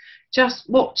gift. Just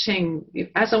watching,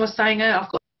 as I was saying earlier,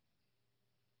 I've got.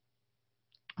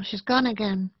 Oh, she's gone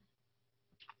again.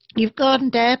 You've gone,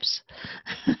 Debs.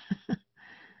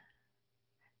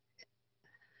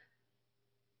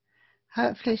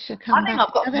 Hopefully she'll I come think back.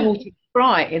 I've got naughty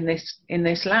sprite in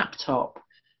this laptop.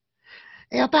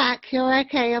 You're back. You're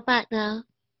okay. You're back now.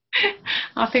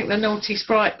 I think the naughty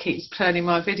sprite keeps turning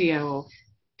my video off.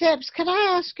 Debs, can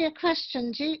I ask you a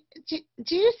question? Do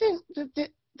you think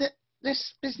that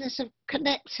this business of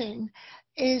connecting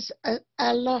is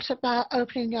a lot about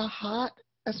opening your heart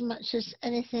as much as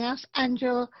anything else, and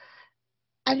your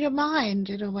mind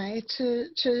in a way to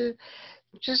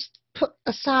just put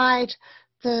aside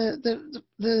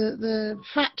the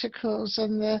practicals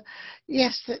and the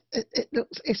yes that it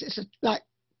looks it's like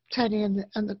Tony and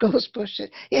the gorse bush.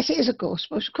 Yes, it is a gorse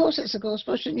bush. Of course, it's a gorse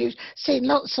bush, and you've seen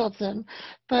lots of them.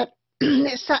 But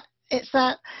it's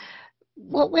that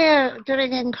what we're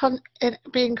doing in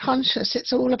being conscious.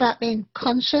 It's all about being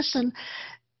conscious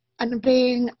and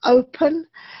being open.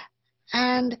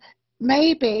 And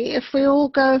maybe if we all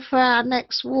go for our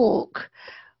next walk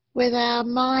with our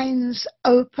minds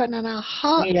open and our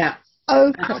hearts Yeah,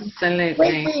 open, with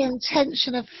absolutely. the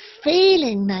intention of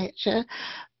feeling nature,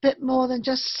 bit more than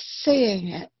just seeing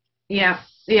it. Yeah,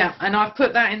 yeah. And I've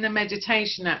put that in the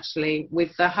meditation actually, with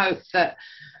the hope that,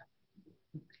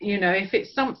 you know, if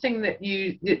it's something that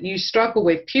you struggle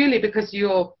with purely because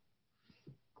you're,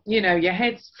 you know, your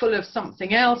head's full of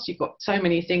something else, you've got so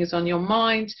many things on your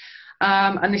mind,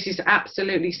 and this is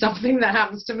absolutely something that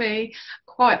happens to me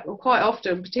quite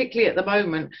often, particularly at the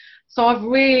moment. So I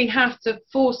really have to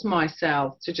force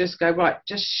myself to just go, right,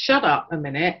 just shut up a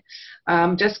minute.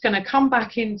 I'm just going to come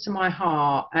back into my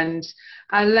heart and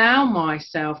allow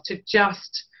myself to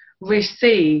just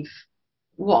receive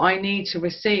what I need to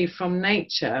receive from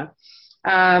nature,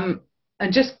 and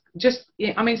just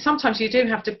I mean, sometimes you do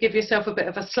have to give yourself a bit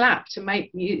of a slap to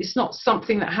make you, it's not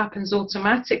something that happens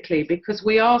automatically because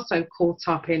we are so caught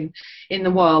up in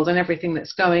the world and everything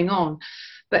that's going on.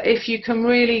 But if you can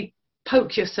really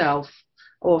poke yourself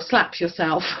or slap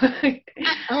yourself,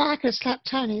 I could slap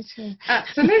Tony too.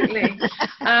 absolutely,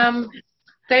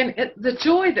 then the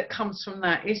joy that comes from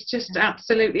that is just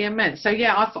absolutely immense. So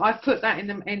yeah, I've put that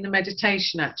in the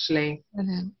meditation actually.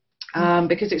 Brilliant.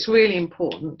 Because it's really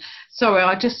important. Sorry,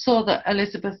 I just saw that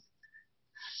Elizabeth.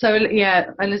 So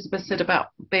yeah, Elizabeth said about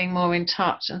being more in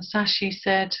touch, and Sashi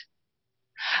said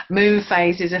moon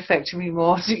phases affecting me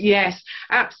more. Yes,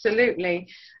 absolutely.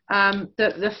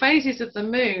 The phases of the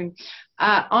moon,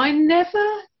 I never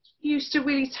used to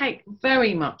really take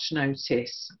very much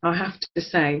notice, I have to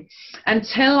say,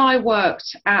 until I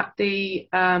worked at the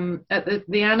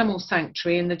animal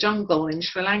sanctuary in the jungle in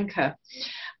Sri Lanka.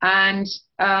 And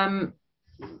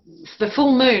the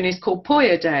full moon is called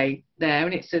Poya Day there,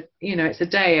 and it's a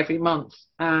day every month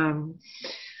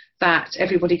that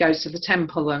everybody goes to the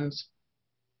temple and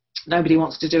nobody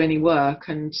wants to do any work,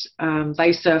 and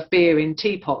they serve beer in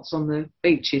teapots on the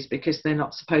beaches because they're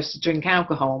not supposed to drink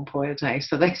alcohol on Poya Day,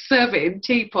 so they serve it in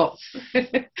teapots.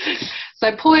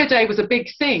 So Poya Day was a big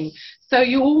thing. So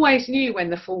you always knew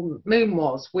when the full moon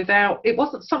was it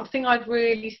wasn't something I'd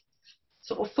really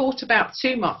sort of thought about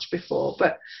too much before,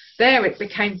 but there it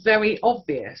became very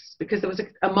obvious because there was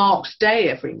a marked day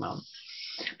every month.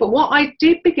 But what I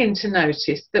did begin to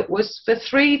notice that was for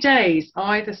 3 days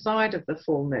either side of the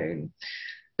full moon,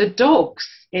 the dogs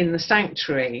in the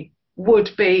sanctuary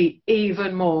would be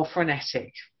even more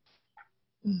frenetic.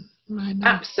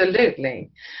 Absolutely.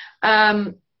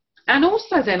 And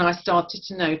also then I started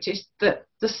to notice that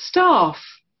the staff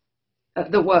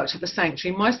that worked at the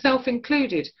sanctuary, myself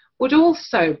included, would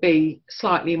also be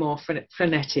slightly more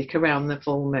frenetic around the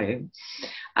full moon.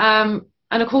 And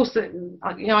of course,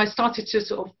 I started to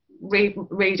sort of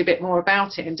read a bit more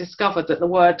about it and discovered that the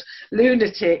word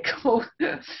lunatic,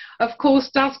 of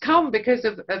course, does come because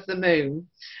of the moon.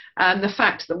 And the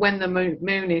fact that when the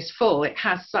moon is full, it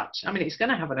has such, I mean, it's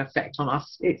going to have an effect on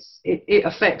us. It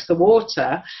affects the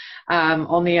water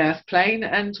on the earth plane,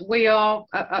 and we are,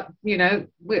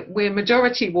 we're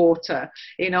majority water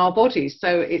in our bodies.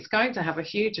 So it's going to have a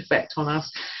huge effect on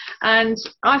us. And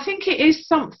I think it is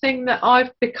something that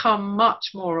I've become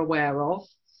much more aware of.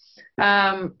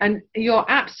 And you're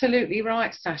absolutely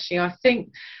right, Sashi. I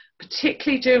think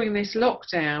particularly during this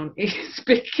lockdown, it's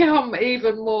become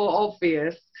even more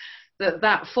obvious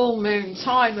that full moon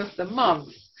time of the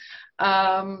month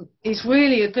is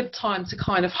really a good time to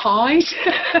kind of hide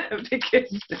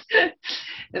because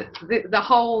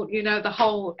all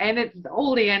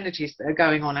the energies that are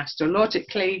going on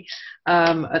astrologically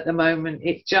at the moment,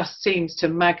 it just seems to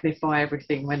magnify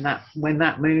everything when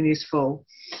that moon is full.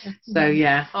 So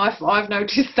yeah, I've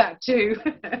noticed that too.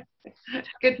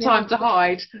 Good time to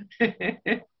hide.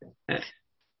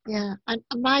 Yeah, and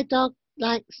my dog,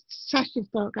 like Sashi's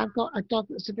dog, I've got a dog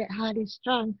that's a bit highly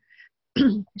strung.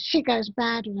 She goes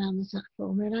bad around the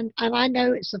full moon, and I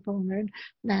know it's the full moon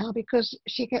now because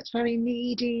she gets very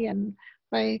needy and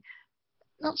very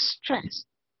not stressed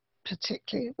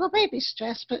particularly. Well, maybe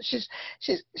stressed, but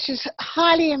she's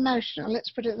highly emotional.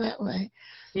 Let's put it that way.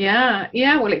 Yeah.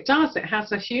 Well, it does. It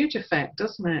has a huge effect,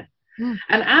 doesn't it? Mm.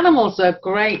 And animals are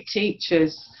great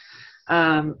teachers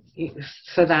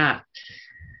for that.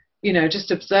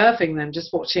 Just observing them,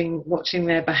 just watching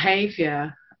their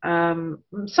behaviour.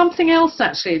 Something else,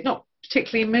 actually, not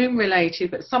particularly moon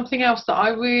related, but something else that I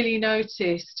really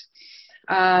noticed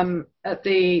at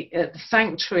the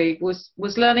sanctuary was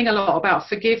learning a lot about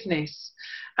forgiveness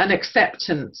and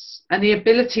acceptance and the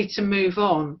ability to move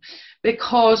on,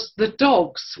 because the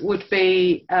dogs would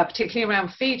be, particularly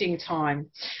around feeding time,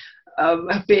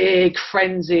 a big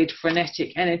frenzied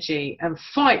frenetic energy, and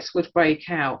fights would break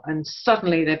out, and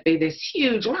suddenly there'd be this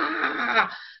huge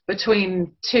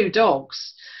between two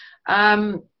dogs,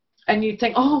 and you'd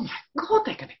think, oh my God,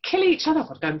 they're going to kill each other. I've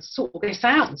got to go and sort this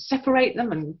out and separate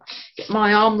them and get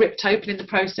my arm ripped open in the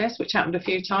process, which happened a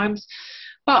few times.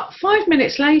 But 5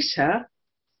 minutes later,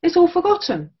 it's all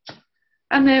forgotten,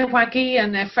 and they're waggy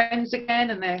and they're friends again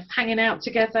and they're hanging out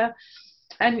together.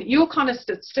 And you're kind of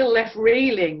still left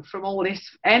reeling from all this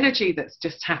energy that's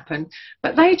just happened,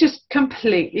 but they just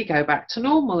completely go back to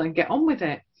normal and get on with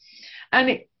it. And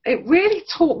it really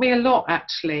taught me a lot,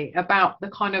 actually, about the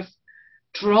kind of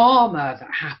drama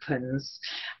that happens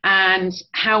and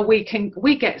how we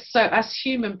get so, as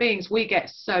human beings, we get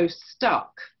so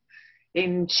stuck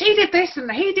in she did this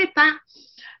and he did that.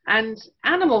 And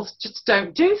animals just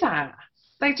don't do that.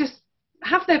 They just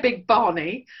have their big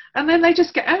Barney and then they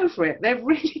just get over it. They're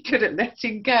really good at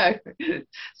letting go.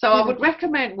 So I would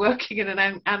recommend working in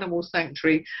an animal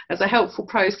sanctuary as a helpful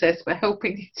process for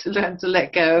helping you to learn to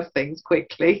let go of things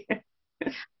quickly.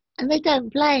 And they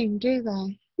don't blame, do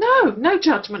they? No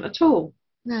judgment at all.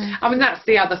 No. I mean, that's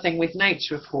the other thing with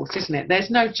nature, of course, isn't it? There's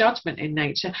no judgment in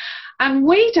nature, and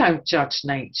we don't judge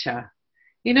nature.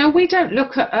 We don't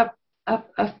look at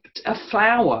a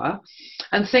flower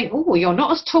and think, oh, you're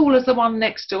not as tall as the one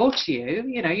next door to you.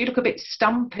 You look a bit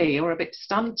stumpy or a bit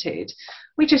stunted.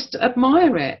 We just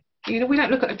admire it. We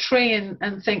don't look at a tree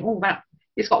and think, oh,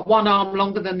 it's got one arm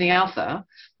longer than the other.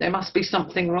 There must be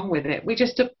something wrong with it. We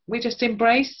just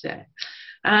embrace it.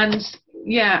 And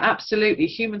yeah, absolutely,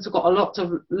 humans have got a lot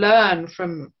to learn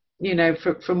from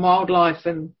wildlife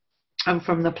and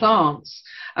from the plants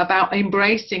about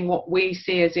embracing what we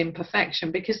see as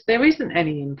imperfection, because there isn't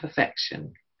any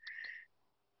imperfection.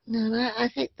 No, I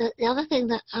think that the other thing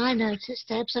that I noticed,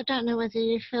 Debs, I don't know whether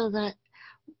you feel that,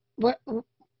 what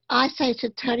I say to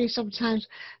Tony sometimes,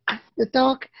 the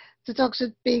dogs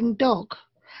are being dog,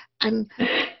 and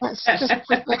that's just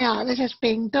what they are. They're just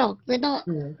being dog. They're not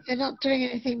doing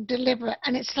anything deliberate,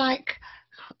 and it's like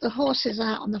the horses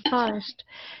out on the forest.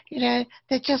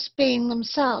 They're just being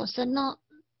themselves. They're not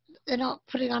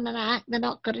putting on an act. They're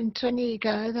not got into an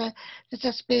ego. They're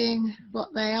just being what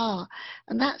they are.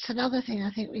 And that's another thing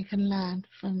I think we can learn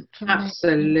from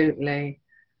absolutely.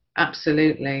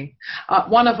 Absolutely.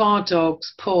 One of our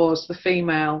dogs, Paws, the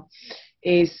female,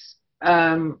 is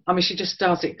she just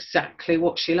does exactly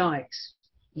what she likes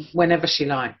whenever she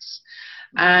likes.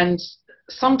 And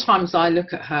sometimes I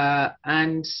look at her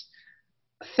and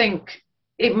think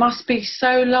it must be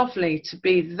so lovely to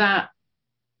be that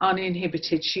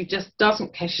uninhibited. She just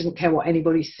doesn't care. She doesn't care what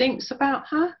anybody thinks about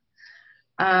her.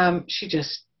 She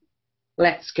just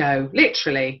lets go,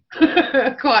 literally.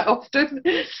 Quite often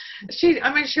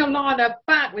she'll lie on her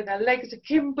back with her legs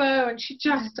akimbo, and she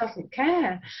just doesn't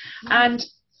care. And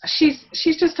she's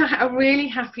just a really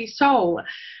happy soul.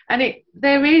 And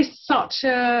there is such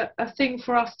a thing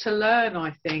for us to learn,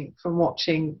 I think, from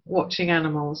watching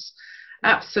animals.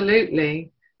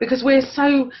 Absolutely. Because we're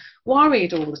so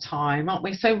worried all the time, aren't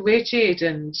we? So rigid,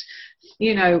 and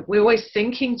we're always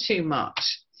thinking too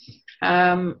much.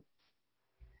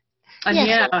 And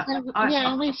yes,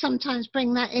 and we sometimes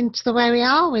bring that into the way we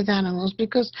are with animals,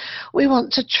 because we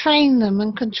want to train them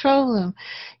and control them.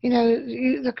 You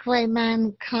look at the way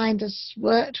mankind has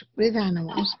worked with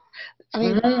animals. I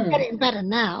mean, it's getting better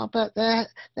now, but there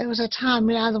was a time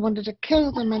we either wanted to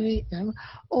kill them and eat them,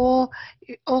 or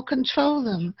control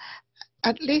them.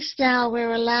 At least now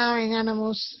we're allowing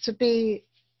animals to be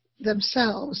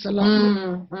themselves a lot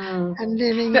more, and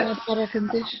living in a better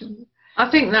condition. I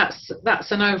think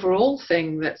that's an overall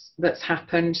thing that's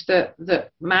happened, that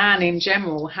man in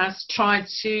general has tried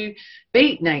to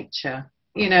beat nature.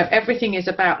 Everything is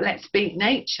about, let's beat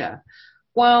nature.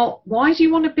 Well, why do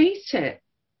you want to beat it?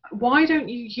 Why don't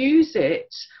you use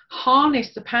it,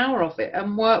 harness the power of it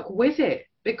and work with it?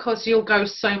 Because you'll go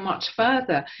so much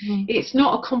further. It's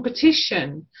not a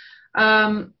competition.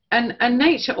 And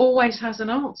nature always has an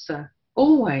answer,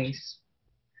 always.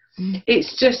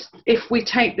 It's just, if we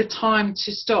take the time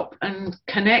to stop and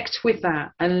connect with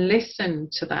that and listen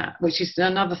to that, which is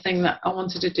another thing that I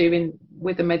wanted to do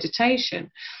with the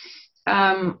meditation,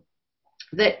 that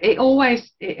it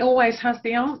always has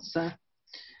the answer.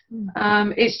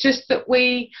 It's just that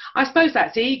I suppose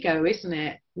that's ego, isn't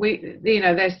it?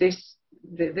 There's this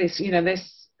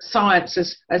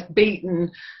science has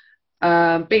beaten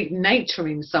nature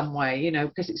in some way,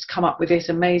 because it's come up with this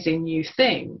amazing new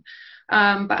thing.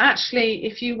 But actually,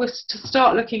 if you were to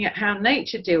start looking at how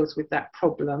nature deals with that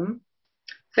problem,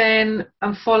 then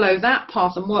and follow that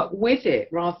path and work with it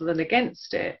rather than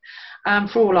against it,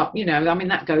 for all our,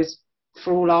 that goes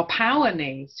for all our power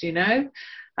needs.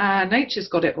 Nature's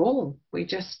got it all. We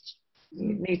just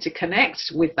need to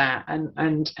connect with that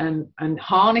and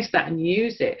harness that and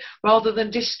use it rather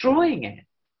than destroying it.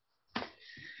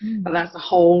 But that's a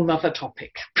whole nother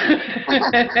topic. Can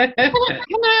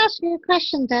I ask you a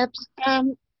question, Debs?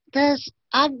 I've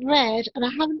read, and I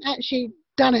haven't actually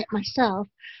done it myself,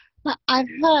 but I've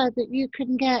heard that you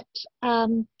can get,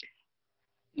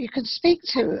 you can speak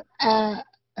to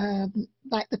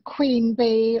like the queen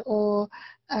bee or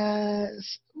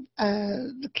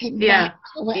the king bat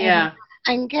or whatever,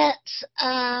 and get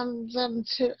them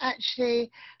to actually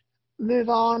move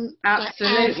on.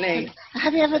 Absolutely.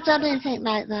 Have you ever done anything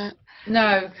like that?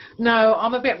 No,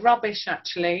 I'm a bit rubbish,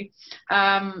 actually.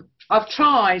 I've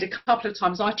tried a couple of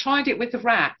times. I tried it with the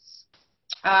rats,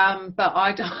 but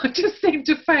I just seem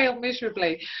to fail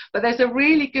miserably. But there's a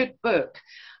really good book.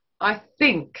 I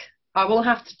think I will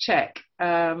have to check.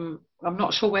 I'm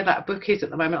not sure where that book is at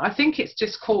the moment. I think it's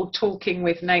just called Talking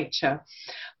with Nature.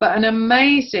 But an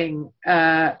amazing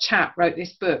chap wrote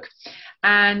this book.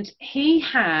 And he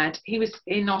was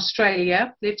in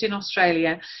Australia, lived in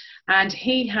Australia, and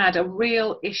he had a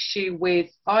real issue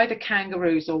with either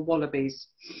kangaroos or wallabies.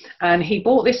 And he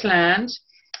bought this land,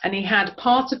 and he had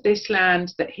part of this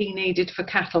land that he needed for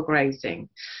cattle grazing.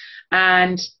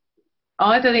 And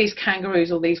either these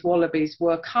kangaroos or these wallabies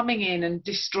were coming in and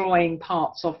destroying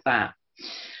parts of that.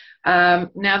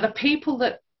 Now, the people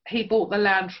that he bought the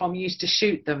land from used to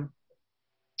shoot them,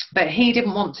 but he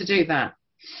didn't want to do that.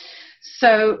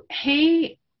 So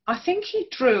I think he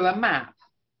drew a map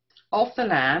of the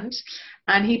land,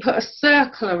 and he put a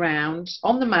circle around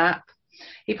on the map.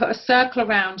 He put a circle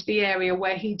around the area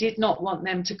where he did not want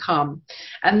them to come.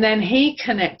 And then he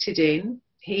connected in.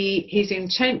 His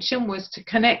intention was to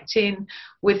connect in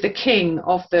with the king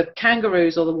of the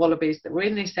kangaroos or the wallabies that were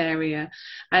in this area.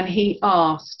 And he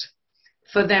asked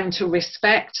for them to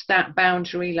respect that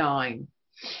boundary line.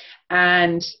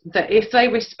 And that if they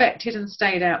respected and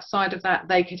stayed outside of that,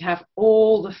 they could have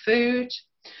all the food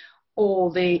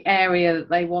or the area that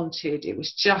they wanted. It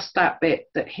was just that bit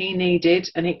that he needed,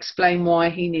 and he explained why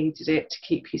he needed it to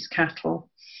keep his cattle.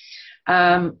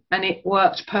 And it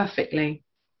worked perfectly.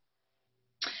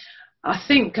 I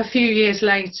think a few years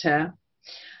later,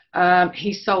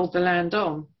 he sold the land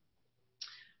on.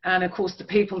 And of course, the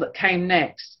people that came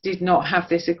next did not have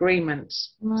this agreement.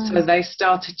 So they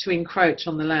started to encroach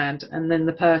on the land, and then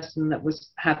the person that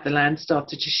had the land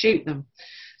started to shoot them.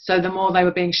 So the more they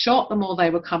were being shot, the more they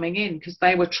were coming in, because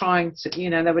they were trying to, you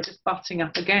know, they were just butting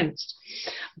up against.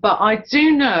 But I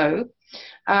do know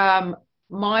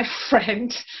my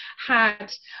friend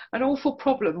had an awful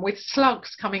problem with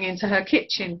slugs coming into her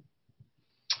kitchen,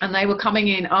 and they were coming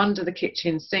in under the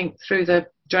kitchen sink through the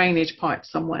drainage pipe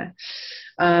somewhere.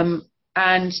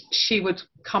 And she would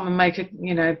come and make a,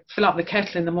 you know, fill up the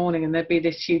kettle in the morning, and there'd be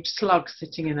this huge slug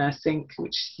sitting in her sink,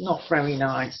 which is not very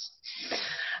nice.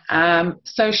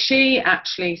 So she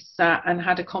actually sat and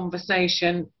had a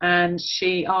conversation, and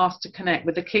she asked to connect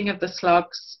with the king of the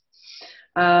slugs,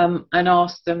 and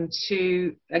asked them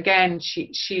to, again,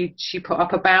 she put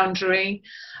up a boundary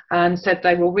and said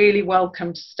they were really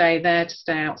welcome to stay there, to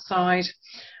stay outside.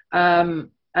 And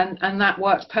that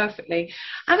worked perfectly.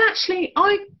 And actually,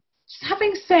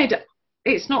 having said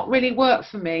it's not really worked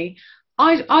for me,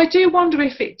 I do wonder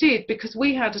if it did, because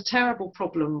we had a terrible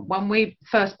problem when we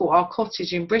first bought our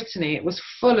cottage in Brittany. It was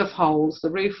full of holes,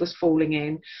 the roof was falling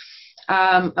in,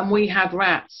 and we had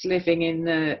rats living in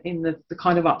the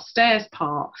kind of upstairs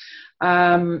part.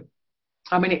 I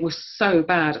mean, it was so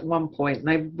bad at one point.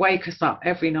 They'd wake us up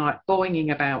every night,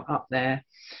 boinging about up there,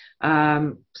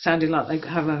 sounding like they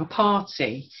have a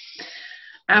party.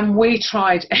 And we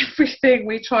tried everything.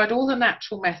 We tried all the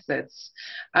natural methods,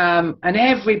 and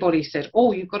everybody said,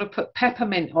 "Oh, you've got to put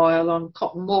peppermint oil on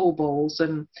cotton wool balls,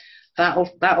 and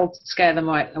that'll scare them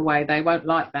right away. They won't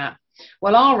like that."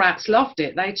 Well, our rats loved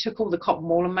it. They took all the cotton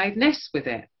wool and made nests with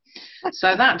it.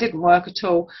 So that didn't work at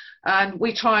all. And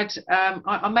we tried,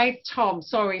 I made Tom,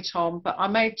 sorry Tom, but I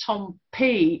made Tom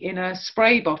pee in a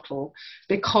spray bottle,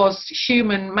 because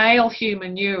male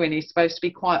human urine is supposed to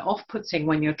be quite off-putting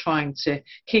when you're trying to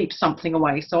keep something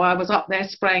away. So I was up there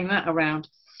spraying that around,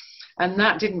 and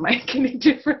that didn't make any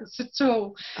difference at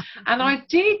all. And I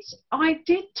did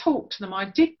talk to them.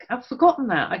 I've forgotten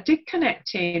that. I did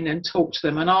connect in and talk to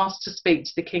them and ask to speak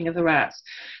to the king of the rats.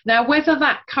 Now, whether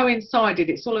that coincided,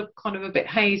 it's all kind of a bit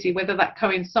hazy, whether that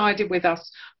coincided with us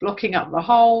blocking up the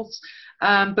holes,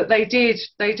 but they did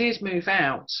move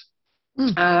out.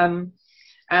 And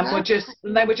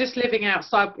they were just living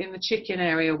outside in the chicken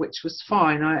area, which was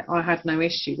fine. I had no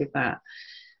issue with that.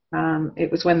 It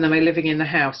was when they were living in the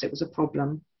house, it was a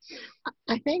problem.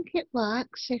 I think it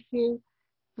works if you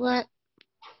work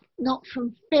not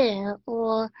from fear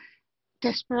or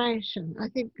desperation. I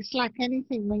think it's like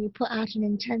anything, when you put out an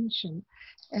intention,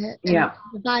 the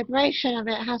vibration of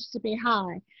it has to be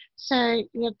high. So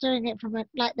you're doing it from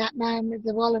like that man with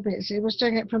the wallabies, he was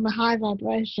doing it from a high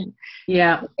vibration.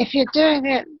 Yeah. If you're doing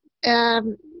it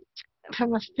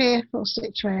from a fearful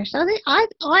situation, I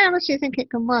honestly think it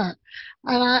can work,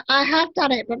 and I have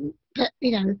done it, but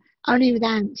you know, only with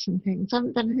ants and things. I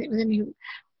haven't done it with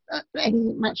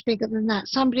anything much bigger than that.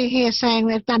 Somebody here saying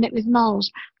they've done it with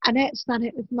moles. Annette's done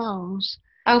it with moles.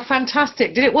 Oh,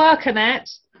 fantastic! Did it work, Annette?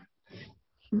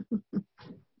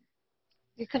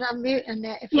 You can unmute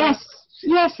Annette if yes,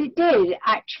 it did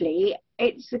actually.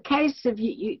 It's a case of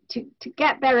you to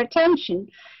get their attention.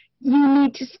 You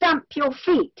need to stamp your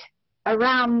feet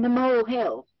around the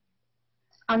molehill,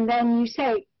 and then you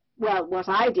say, well, what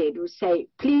I did was say,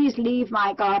 please leave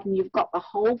my garden, you've got the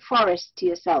whole forest to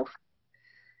yourself.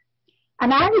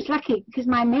 And I was lucky, because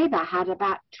my neighbour had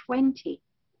about 20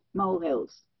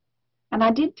 molehills, and I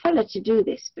did tell her to do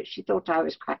this, but she thought I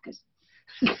was crackers.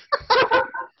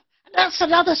 That's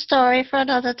another story for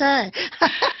another day.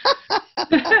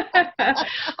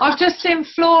 I've just seen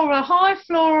Flora. Hi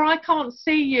Flora, I can't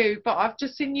see you, but I've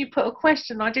just seen you put a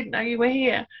question. I didn't know you were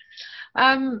here.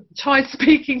 Tried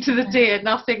speaking to the deer,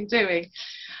 nothing doing.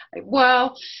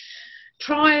 Well,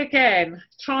 try again.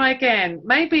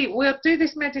 Maybe we'll do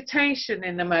this meditation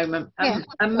in a moment,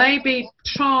 and maybe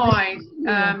try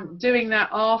doing that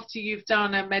after you've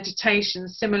done a meditation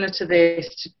similar to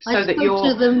this, so that you're... I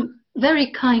spoke to them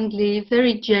very kindly,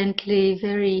 very gently,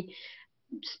 very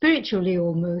spiritually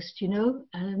almost, you know,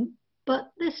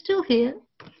 but they're still here.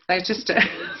 They just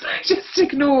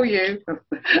ignore you.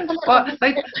 But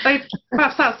they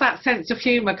perhaps that's that sense of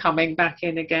humour coming back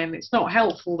in again. It's not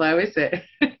helpful though, is it?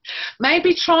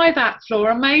 Maybe try that,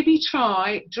 Flora. Maybe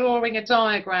try drawing a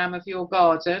diagram of your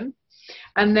garden,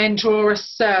 and then draw a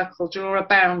circle, draw a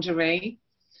boundary,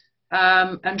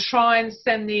 and try and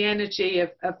send the energy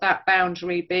of that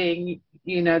boundary being,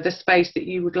 you know, the space that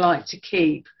you would like to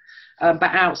keep. But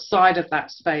outside of that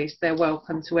space, they're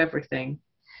welcome to everything.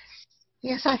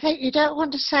 Yes, I think you don't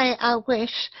want to say, I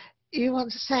wish. You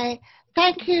want to say,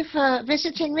 thank you for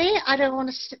visiting me. I don't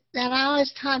want an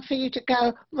hour's time for you to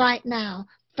go right now.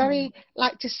 Very,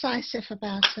 decisive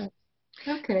about it.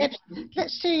 Okay.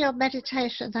 Let's do your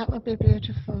meditation. That would be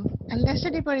beautiful. Unless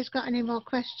anybody's got any more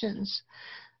questions.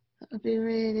 That would be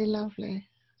really lovely.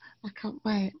 I can't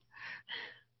wait.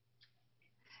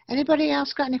 Anybody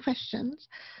else got any questions?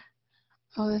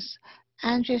 Oh, there's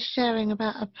Andrew's sharing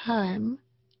about a poem,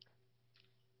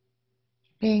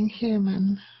 Being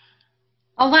Human.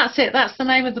 Oh, that's it. That's the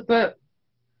name of the book.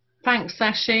 Thanks,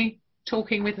 Sashi.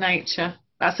 Talking with Nature.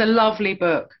 That's a lovely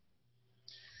book.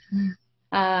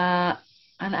 And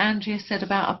Andrea said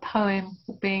about a poem,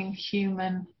 Being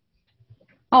Human.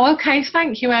 Oh, okay.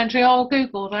 Thank you, Andrea. I'll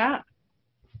Google that.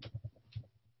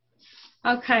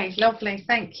 Okay, lovely.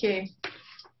 Thank you.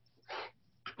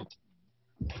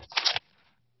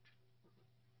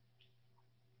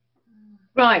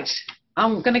 Right.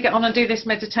 I'm going to get on and do this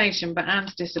meditation, but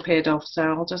Anne's disappeared off, so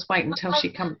I'll just wait until she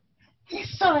comes.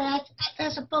 Sorry,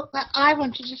 there's a book that I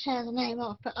wanted to share the name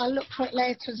of, but I'll look for it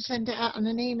later and send it out on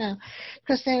an email,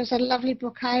 because there was a lovely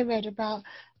book I read about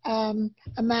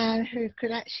a man who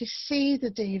could actually see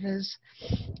the divas,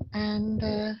 and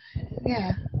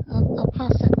yeah, I'll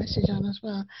pass that message on as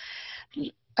well.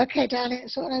 Okay, darling,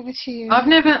 it's all over to you. I've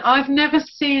never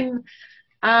seen.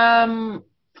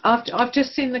 I've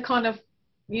just seen the kind of,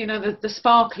 you know, the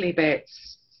sparkly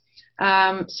bits.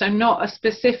 So not a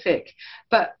specific,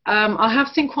 but I have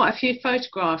seen quite a few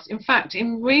photographs. In fact,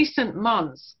 in recent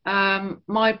months,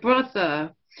 my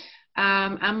brother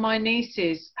and my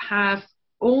nieces have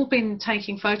all been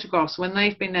taking photographs when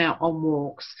they've been out on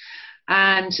walks,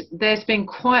 and there's been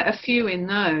quite a few in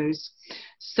those.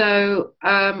 So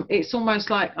it's almost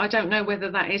like, I don't know whether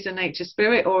that is a nature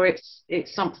spirit or it's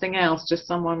something else, just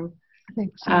someone, I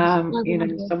think so. you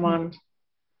know, someone.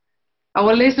 Oh,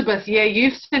 Elizabeth, yeah,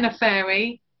 you've seen a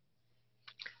fairy.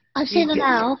 I've seen an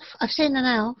elf. I've seen an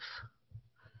elf.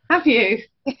 Have you?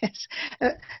 Yes.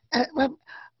 Well,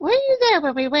 were you there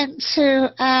when we went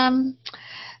to,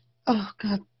 oh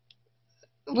God,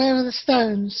 where were the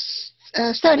stones?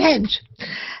 Stonehenge.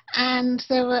 And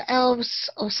there were elves,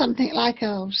 or something like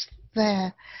elves,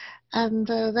 there. And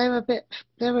they were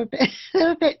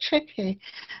a bit tricky.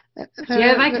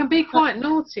 Yeah, they can be quite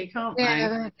naughty, can't they?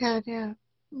 Yeah, they can, yeah.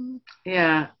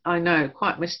 Yeah, I know,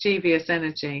 quite mischievous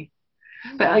energy.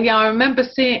 But yeah, I remember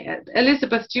seeing.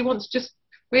 Elizabeth, do you want to just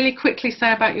really quickly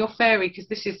say about your fairy, because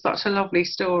this is such a lovely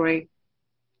story?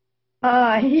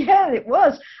 Yeah, it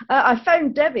was. I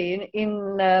phoned Debbie she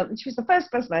was the first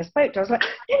person I spoke to. I was like,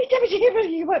 Debbie,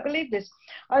 you won't believe this.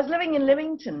 I was living in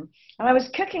Lymington and I was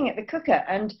cooking at the cooker,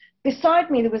 and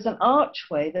beside me there was an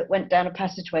archway that went down a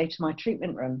passageway to my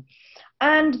treatment room.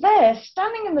 And there,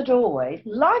 standing in the doorway,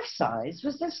 life-size,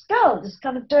 was this girl just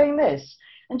kind of doing this.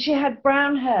 And she had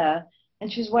brown hair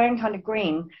and she was wearing kind of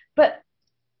green. But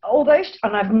although,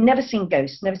 and I've never seen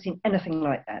ghosts, never seen anything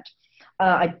like that.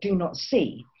 I do not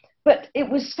see. But it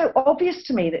was so obvious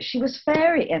to me that she was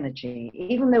fairy energy,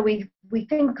 even though we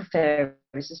think of fairies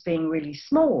as being really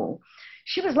small.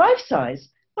 She was life-size.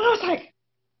 And I was like,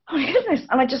 oh my goodness.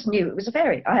 And I just knew it was a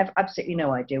fairy. I have absolutely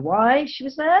no idea why she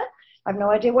was there. I have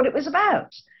no idea what it was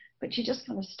about. But she just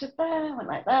kind of stood there, went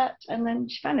like that, and then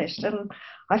she vanished. And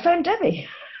I phoned Debbie.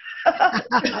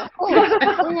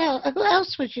 Who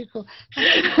else would you call?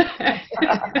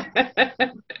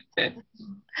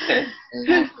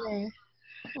 Lovely.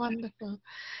 Wonderful.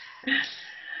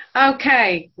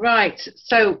 Okay, right.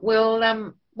 So we'll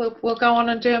go on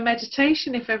and do a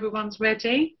meditation if everyone's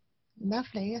ready.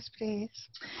 Lovely. Yes, please.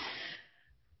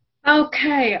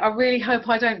 Okay, I really hope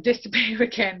I don't disappear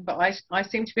again, but I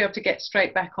seem to be able to get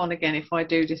straight back on again if I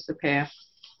do disappear.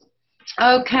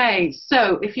 Okay,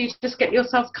 so if you just get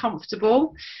yourself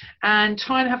comfortable and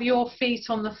try and have your feet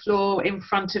on the floor in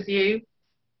front of you,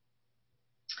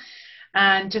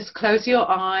 and just close your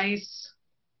eyes.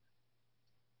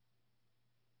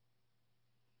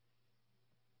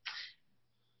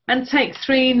 And take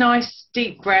 3 nice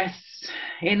deep breaths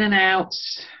in and out.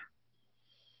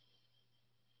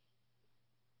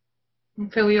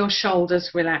 And feel your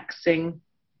shoulders relaxing.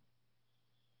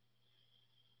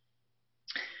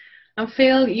 And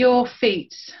feel your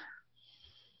feet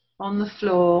on the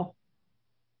floor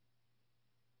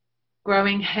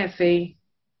growing heavy.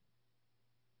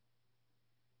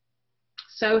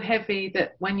 So heavy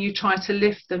that when you try to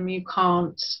lift them, you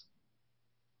can't.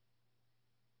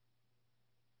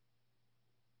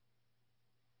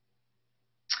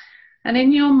 And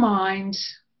in your mind,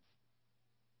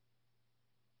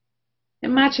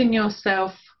 imagine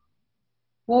yourself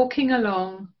walking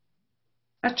along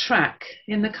a track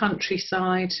in the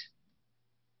countryside.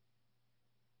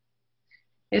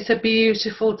 It's a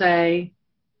beautiful day,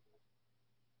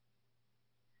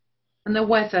 and the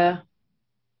weather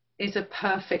is a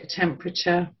perfect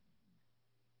temperature.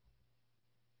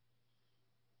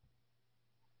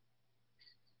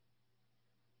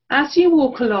 As you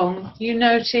walk along, you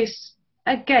notice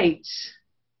a gate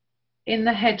in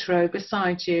the hedgerow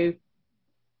beside you.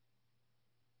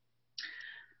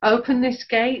 Open this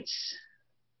gate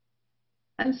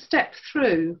and step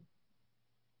through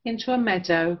into a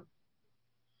meadow.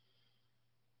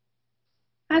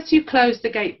 As you close the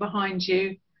gate behind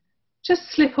you,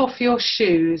 just slip off your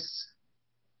shoes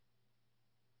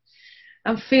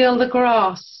and feel the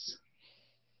grass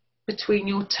between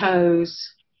your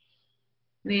toes,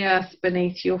 the earth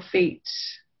beneath your feet.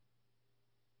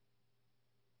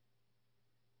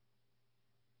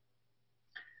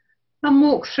 And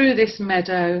walk through this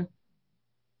meadow.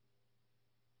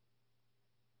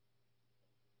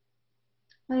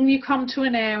 And you come to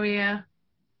an area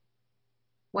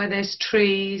where there's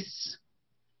trees.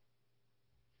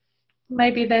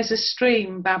 Maybe there's a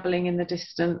stream babbling in the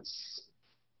distance.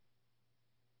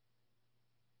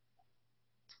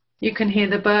 You can hear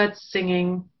the birds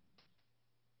singing.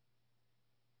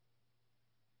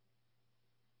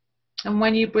 And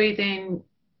when you breathe in,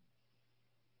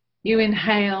 you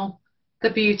inhale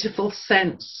the beautiful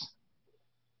scents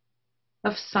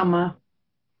of summer.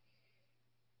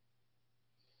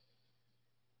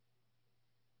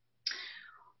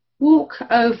 Walk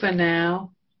over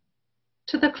now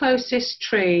to the closest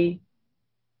tree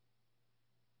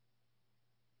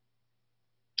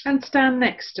and stand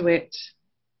next to it.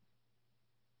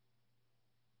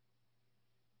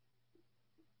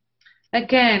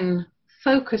 Again,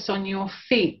 focus on your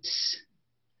feet,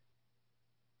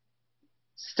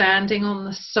 standing on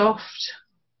the soft,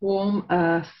 warm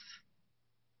earth.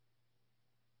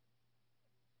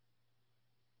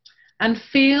 And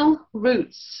feel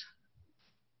roots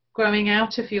growing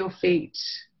out of your feet,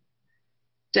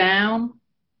 down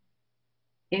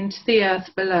into the earth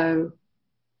below.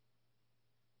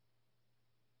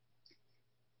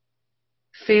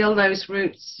 Feel those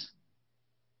roots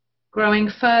growing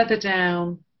further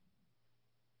down,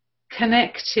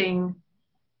 connecting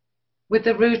with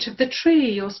the root of the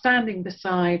tree you're standing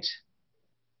beside,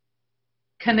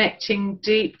 connecting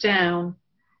deep down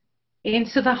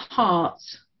into the heart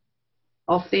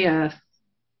of the earth.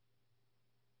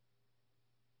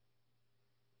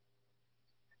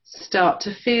 Start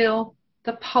to feel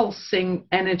the pulsing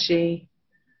energy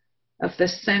of the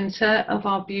center of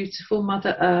our beautiful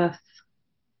Mother Earth.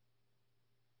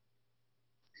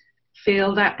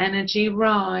 Feel that energy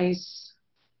rise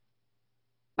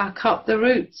back up the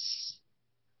roots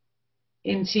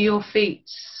into your feet.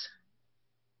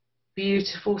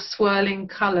 Beautiful swirling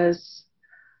colors,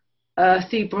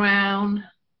 earthy brown,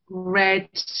 red,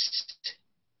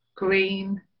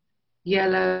 green,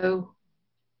 yellow,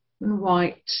 and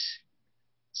white,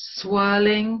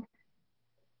 swirling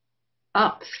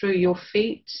up through your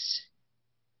feet,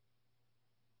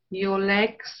 your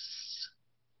legs,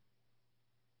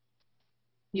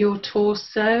 your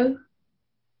torso,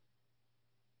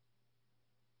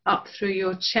 up through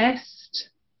your chest,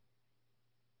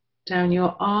 down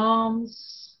your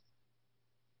arms,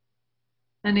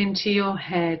 and into your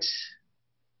head.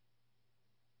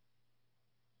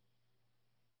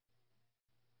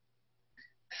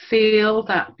 Feel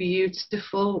that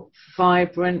beautiful,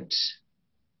 vibrant,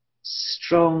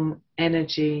 strong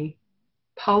energy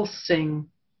pulsing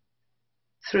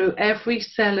through every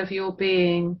cell of your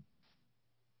being.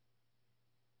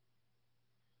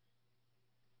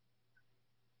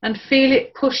 And feel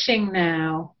it pushing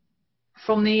now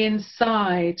from the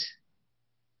inside,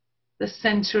 the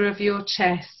center of your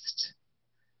chest,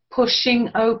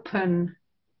 pushing open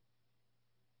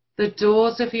the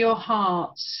doors of your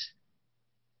heart.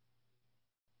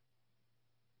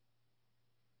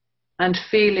 And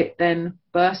feel it then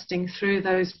bursting through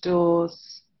those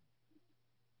doors.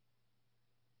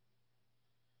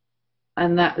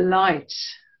 And that light,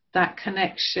 that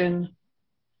connection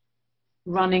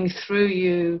running through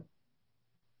you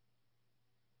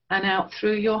and out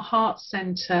through your heart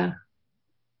center,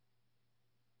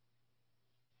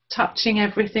 touching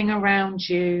everything around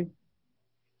you.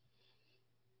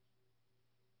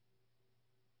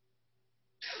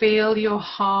 Feel your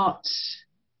heart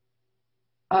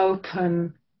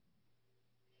open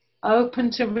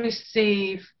to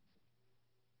receive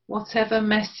whatever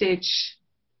message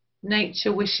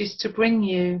nature wishes to bring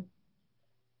you.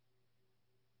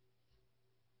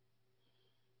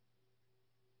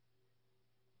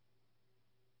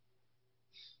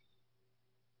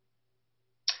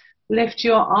 Lift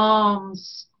your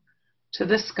arms to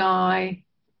the sky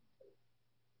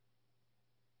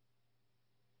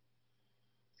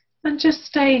and just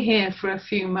stay here for a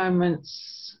few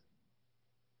moments,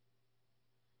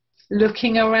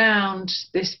 looking around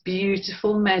this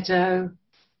beautiful meadow,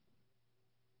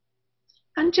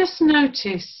 And just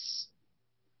notice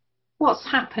what's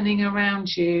happening around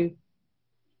you.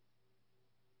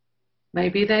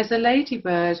 Maybe there's a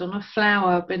ladybird on a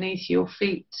flower beneath your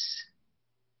feet.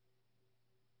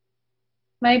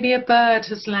 Maybe a bird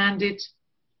has landed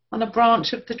on a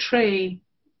branch of the tree.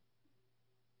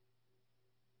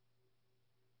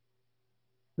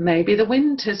 Maybe the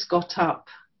wind has got up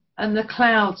and the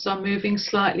clouds are moving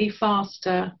slightly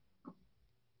faster.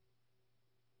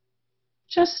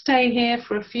 Just stay here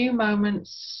for a few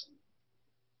moments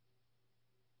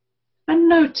and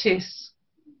notice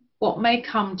what may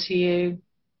come to you.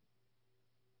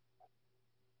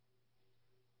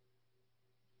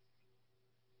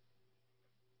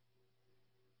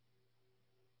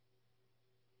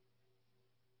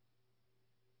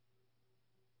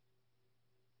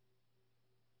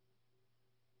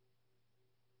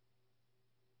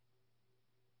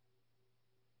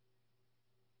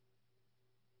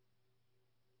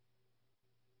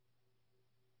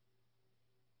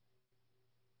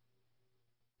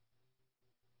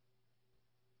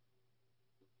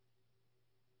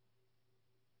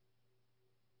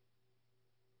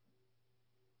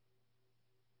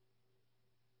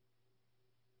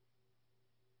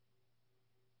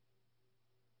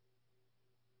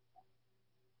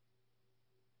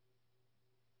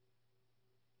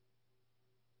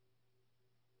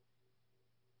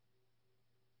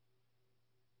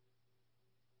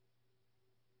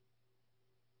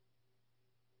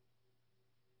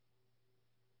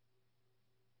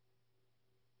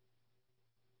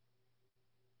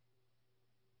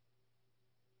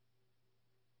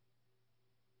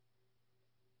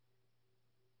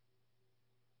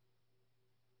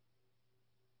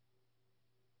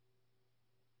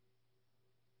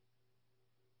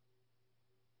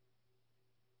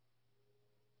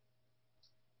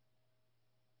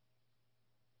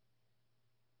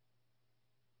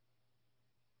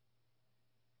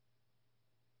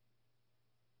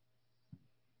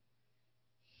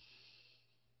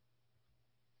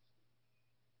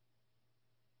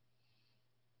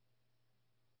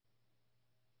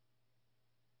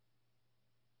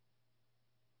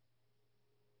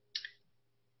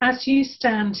 As you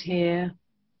stand here,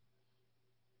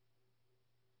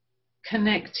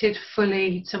 connected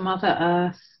fully to Mother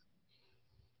Earth,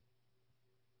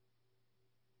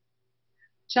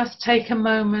 just take a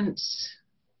moment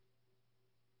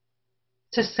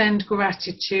to send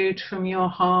gratitude from your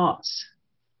heart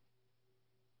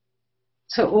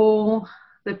to all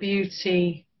the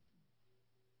beauty,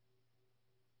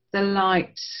 the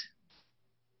light,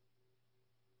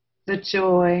 the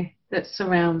joy that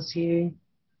surrounds you.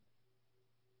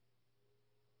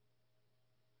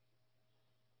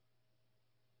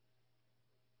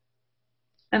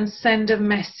 And send a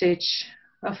message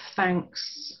of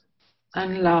thanks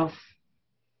and love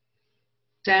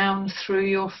down through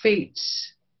your feet,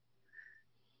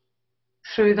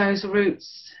 through those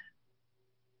roots,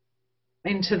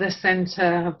 into the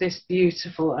center of this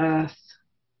beautiful earth.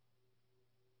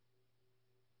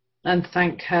 And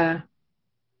thank her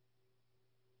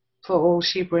for all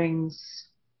she brings.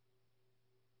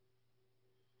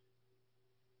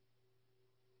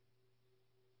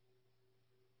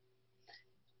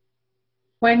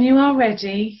 When you are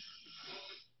ready,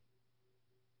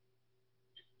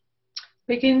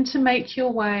 begin to make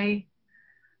your way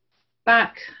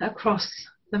back across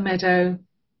the meadow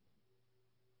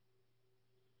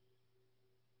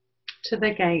to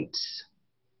the gate.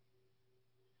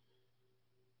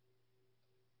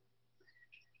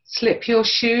 Slip your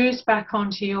shoes back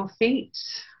onto your feet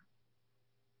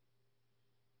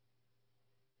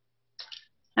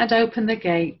and open the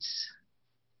gate.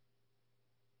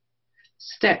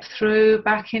 Step through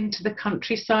back into the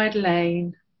countryside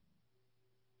lane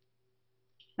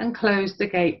and close the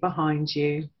gate behind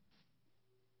you.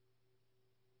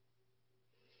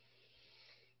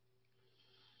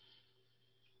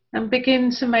 And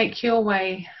begin to make your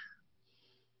way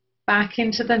back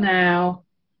into the now.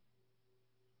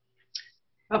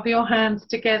 Rub your hands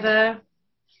together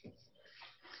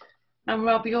and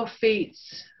rub your feet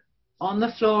on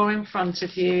the floor in front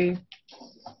of you.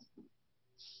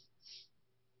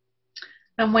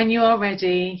 And when you are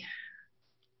ready,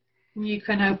 you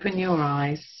can open your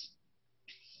eyes.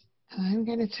 I'm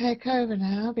going to take over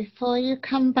now. Before you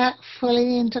come back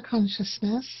fully into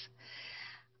consciousness,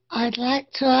 I'd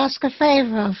like to ask a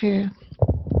favor of you.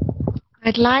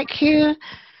 I'd like you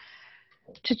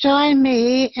to join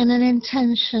me in an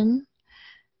intention.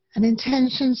 An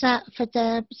intention's out for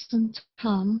Debs and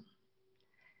Tom.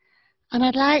 And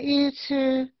I'd like you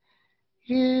to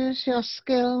use your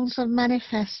skills of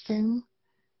manifesting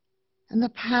and the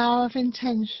power of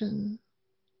intention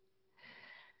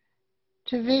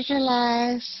to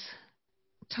visualize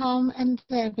Tom and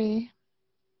Debbie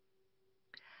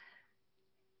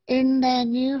in their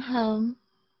new home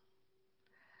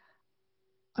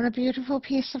on a beautiful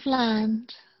piece of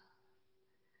land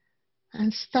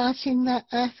and starting the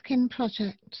Earthkin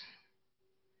project.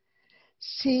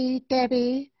 See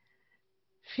Debbie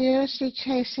furiously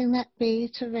chasing that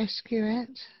bee to rescue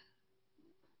it.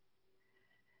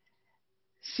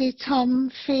 See Tom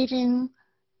feeding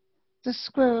the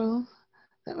squirrel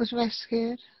that was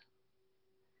rescued.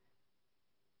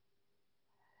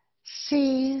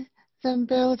 See them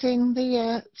building the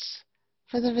yurts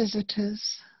for the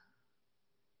visitors.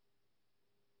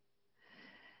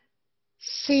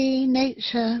 See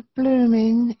nature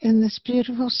blooming in this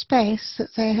beautiful space that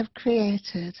they have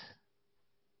created.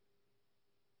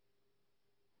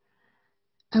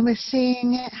 And we're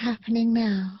seeing it happening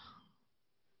now.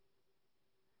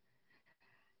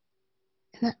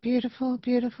 In that beautiful,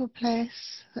 beautiful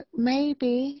place that may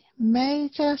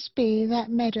just be that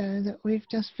meadow that we've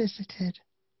just visited.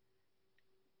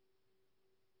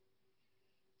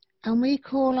 And we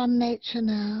call on nature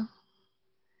now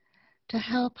to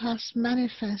help us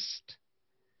manifest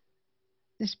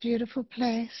this beautiful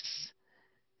place,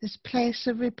 this place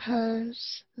of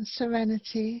repose and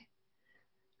serenity,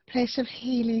 a place of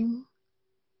healing,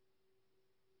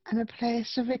 and a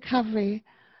place of recovery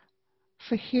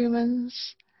for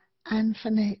humans and for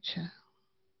nature.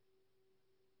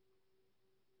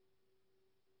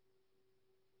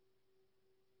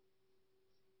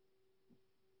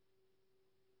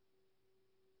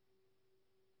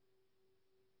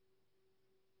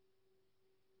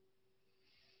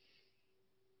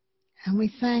 And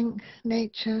we thank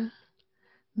nature,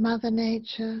 Mother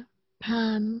Nature,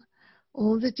 Pan,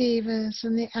 all the devas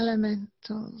and the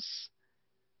elementals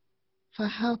for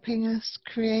helping us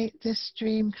create this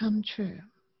dream come true.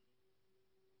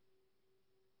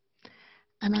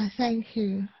 And I thank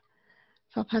you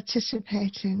for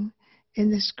participating in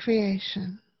this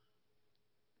creation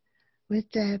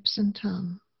with Debs and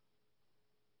Tom.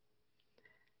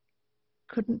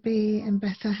 Couldn't be in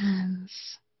better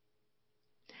hands.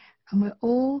 And we're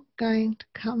all going to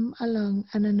come along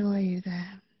and annoy you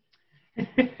there.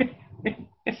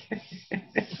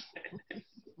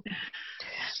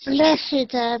 Bless you,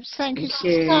 Debs. Thank you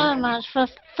so much for a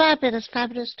fabulous,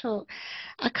 fabulous talk.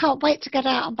 I can't wait to get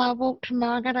out on my walk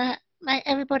tomorrow. I'm going to make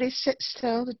everybody sit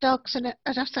still. The dogs and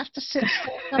I just have to sit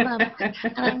still for a moment.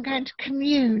 And I'm going to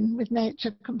commune with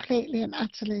nature completely and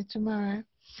utterly tomorrow.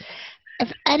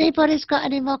 If anybody's got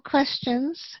any more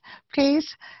questions, please,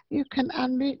 you can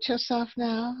unmute yourself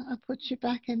now. I'll put you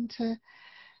back into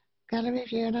gallery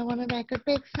view. And I want to make a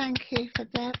big thank you for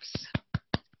Debs.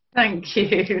 Thank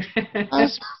you. That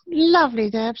was lovely,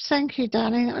 Debs. Thank you,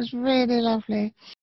 darling. It was really lovely.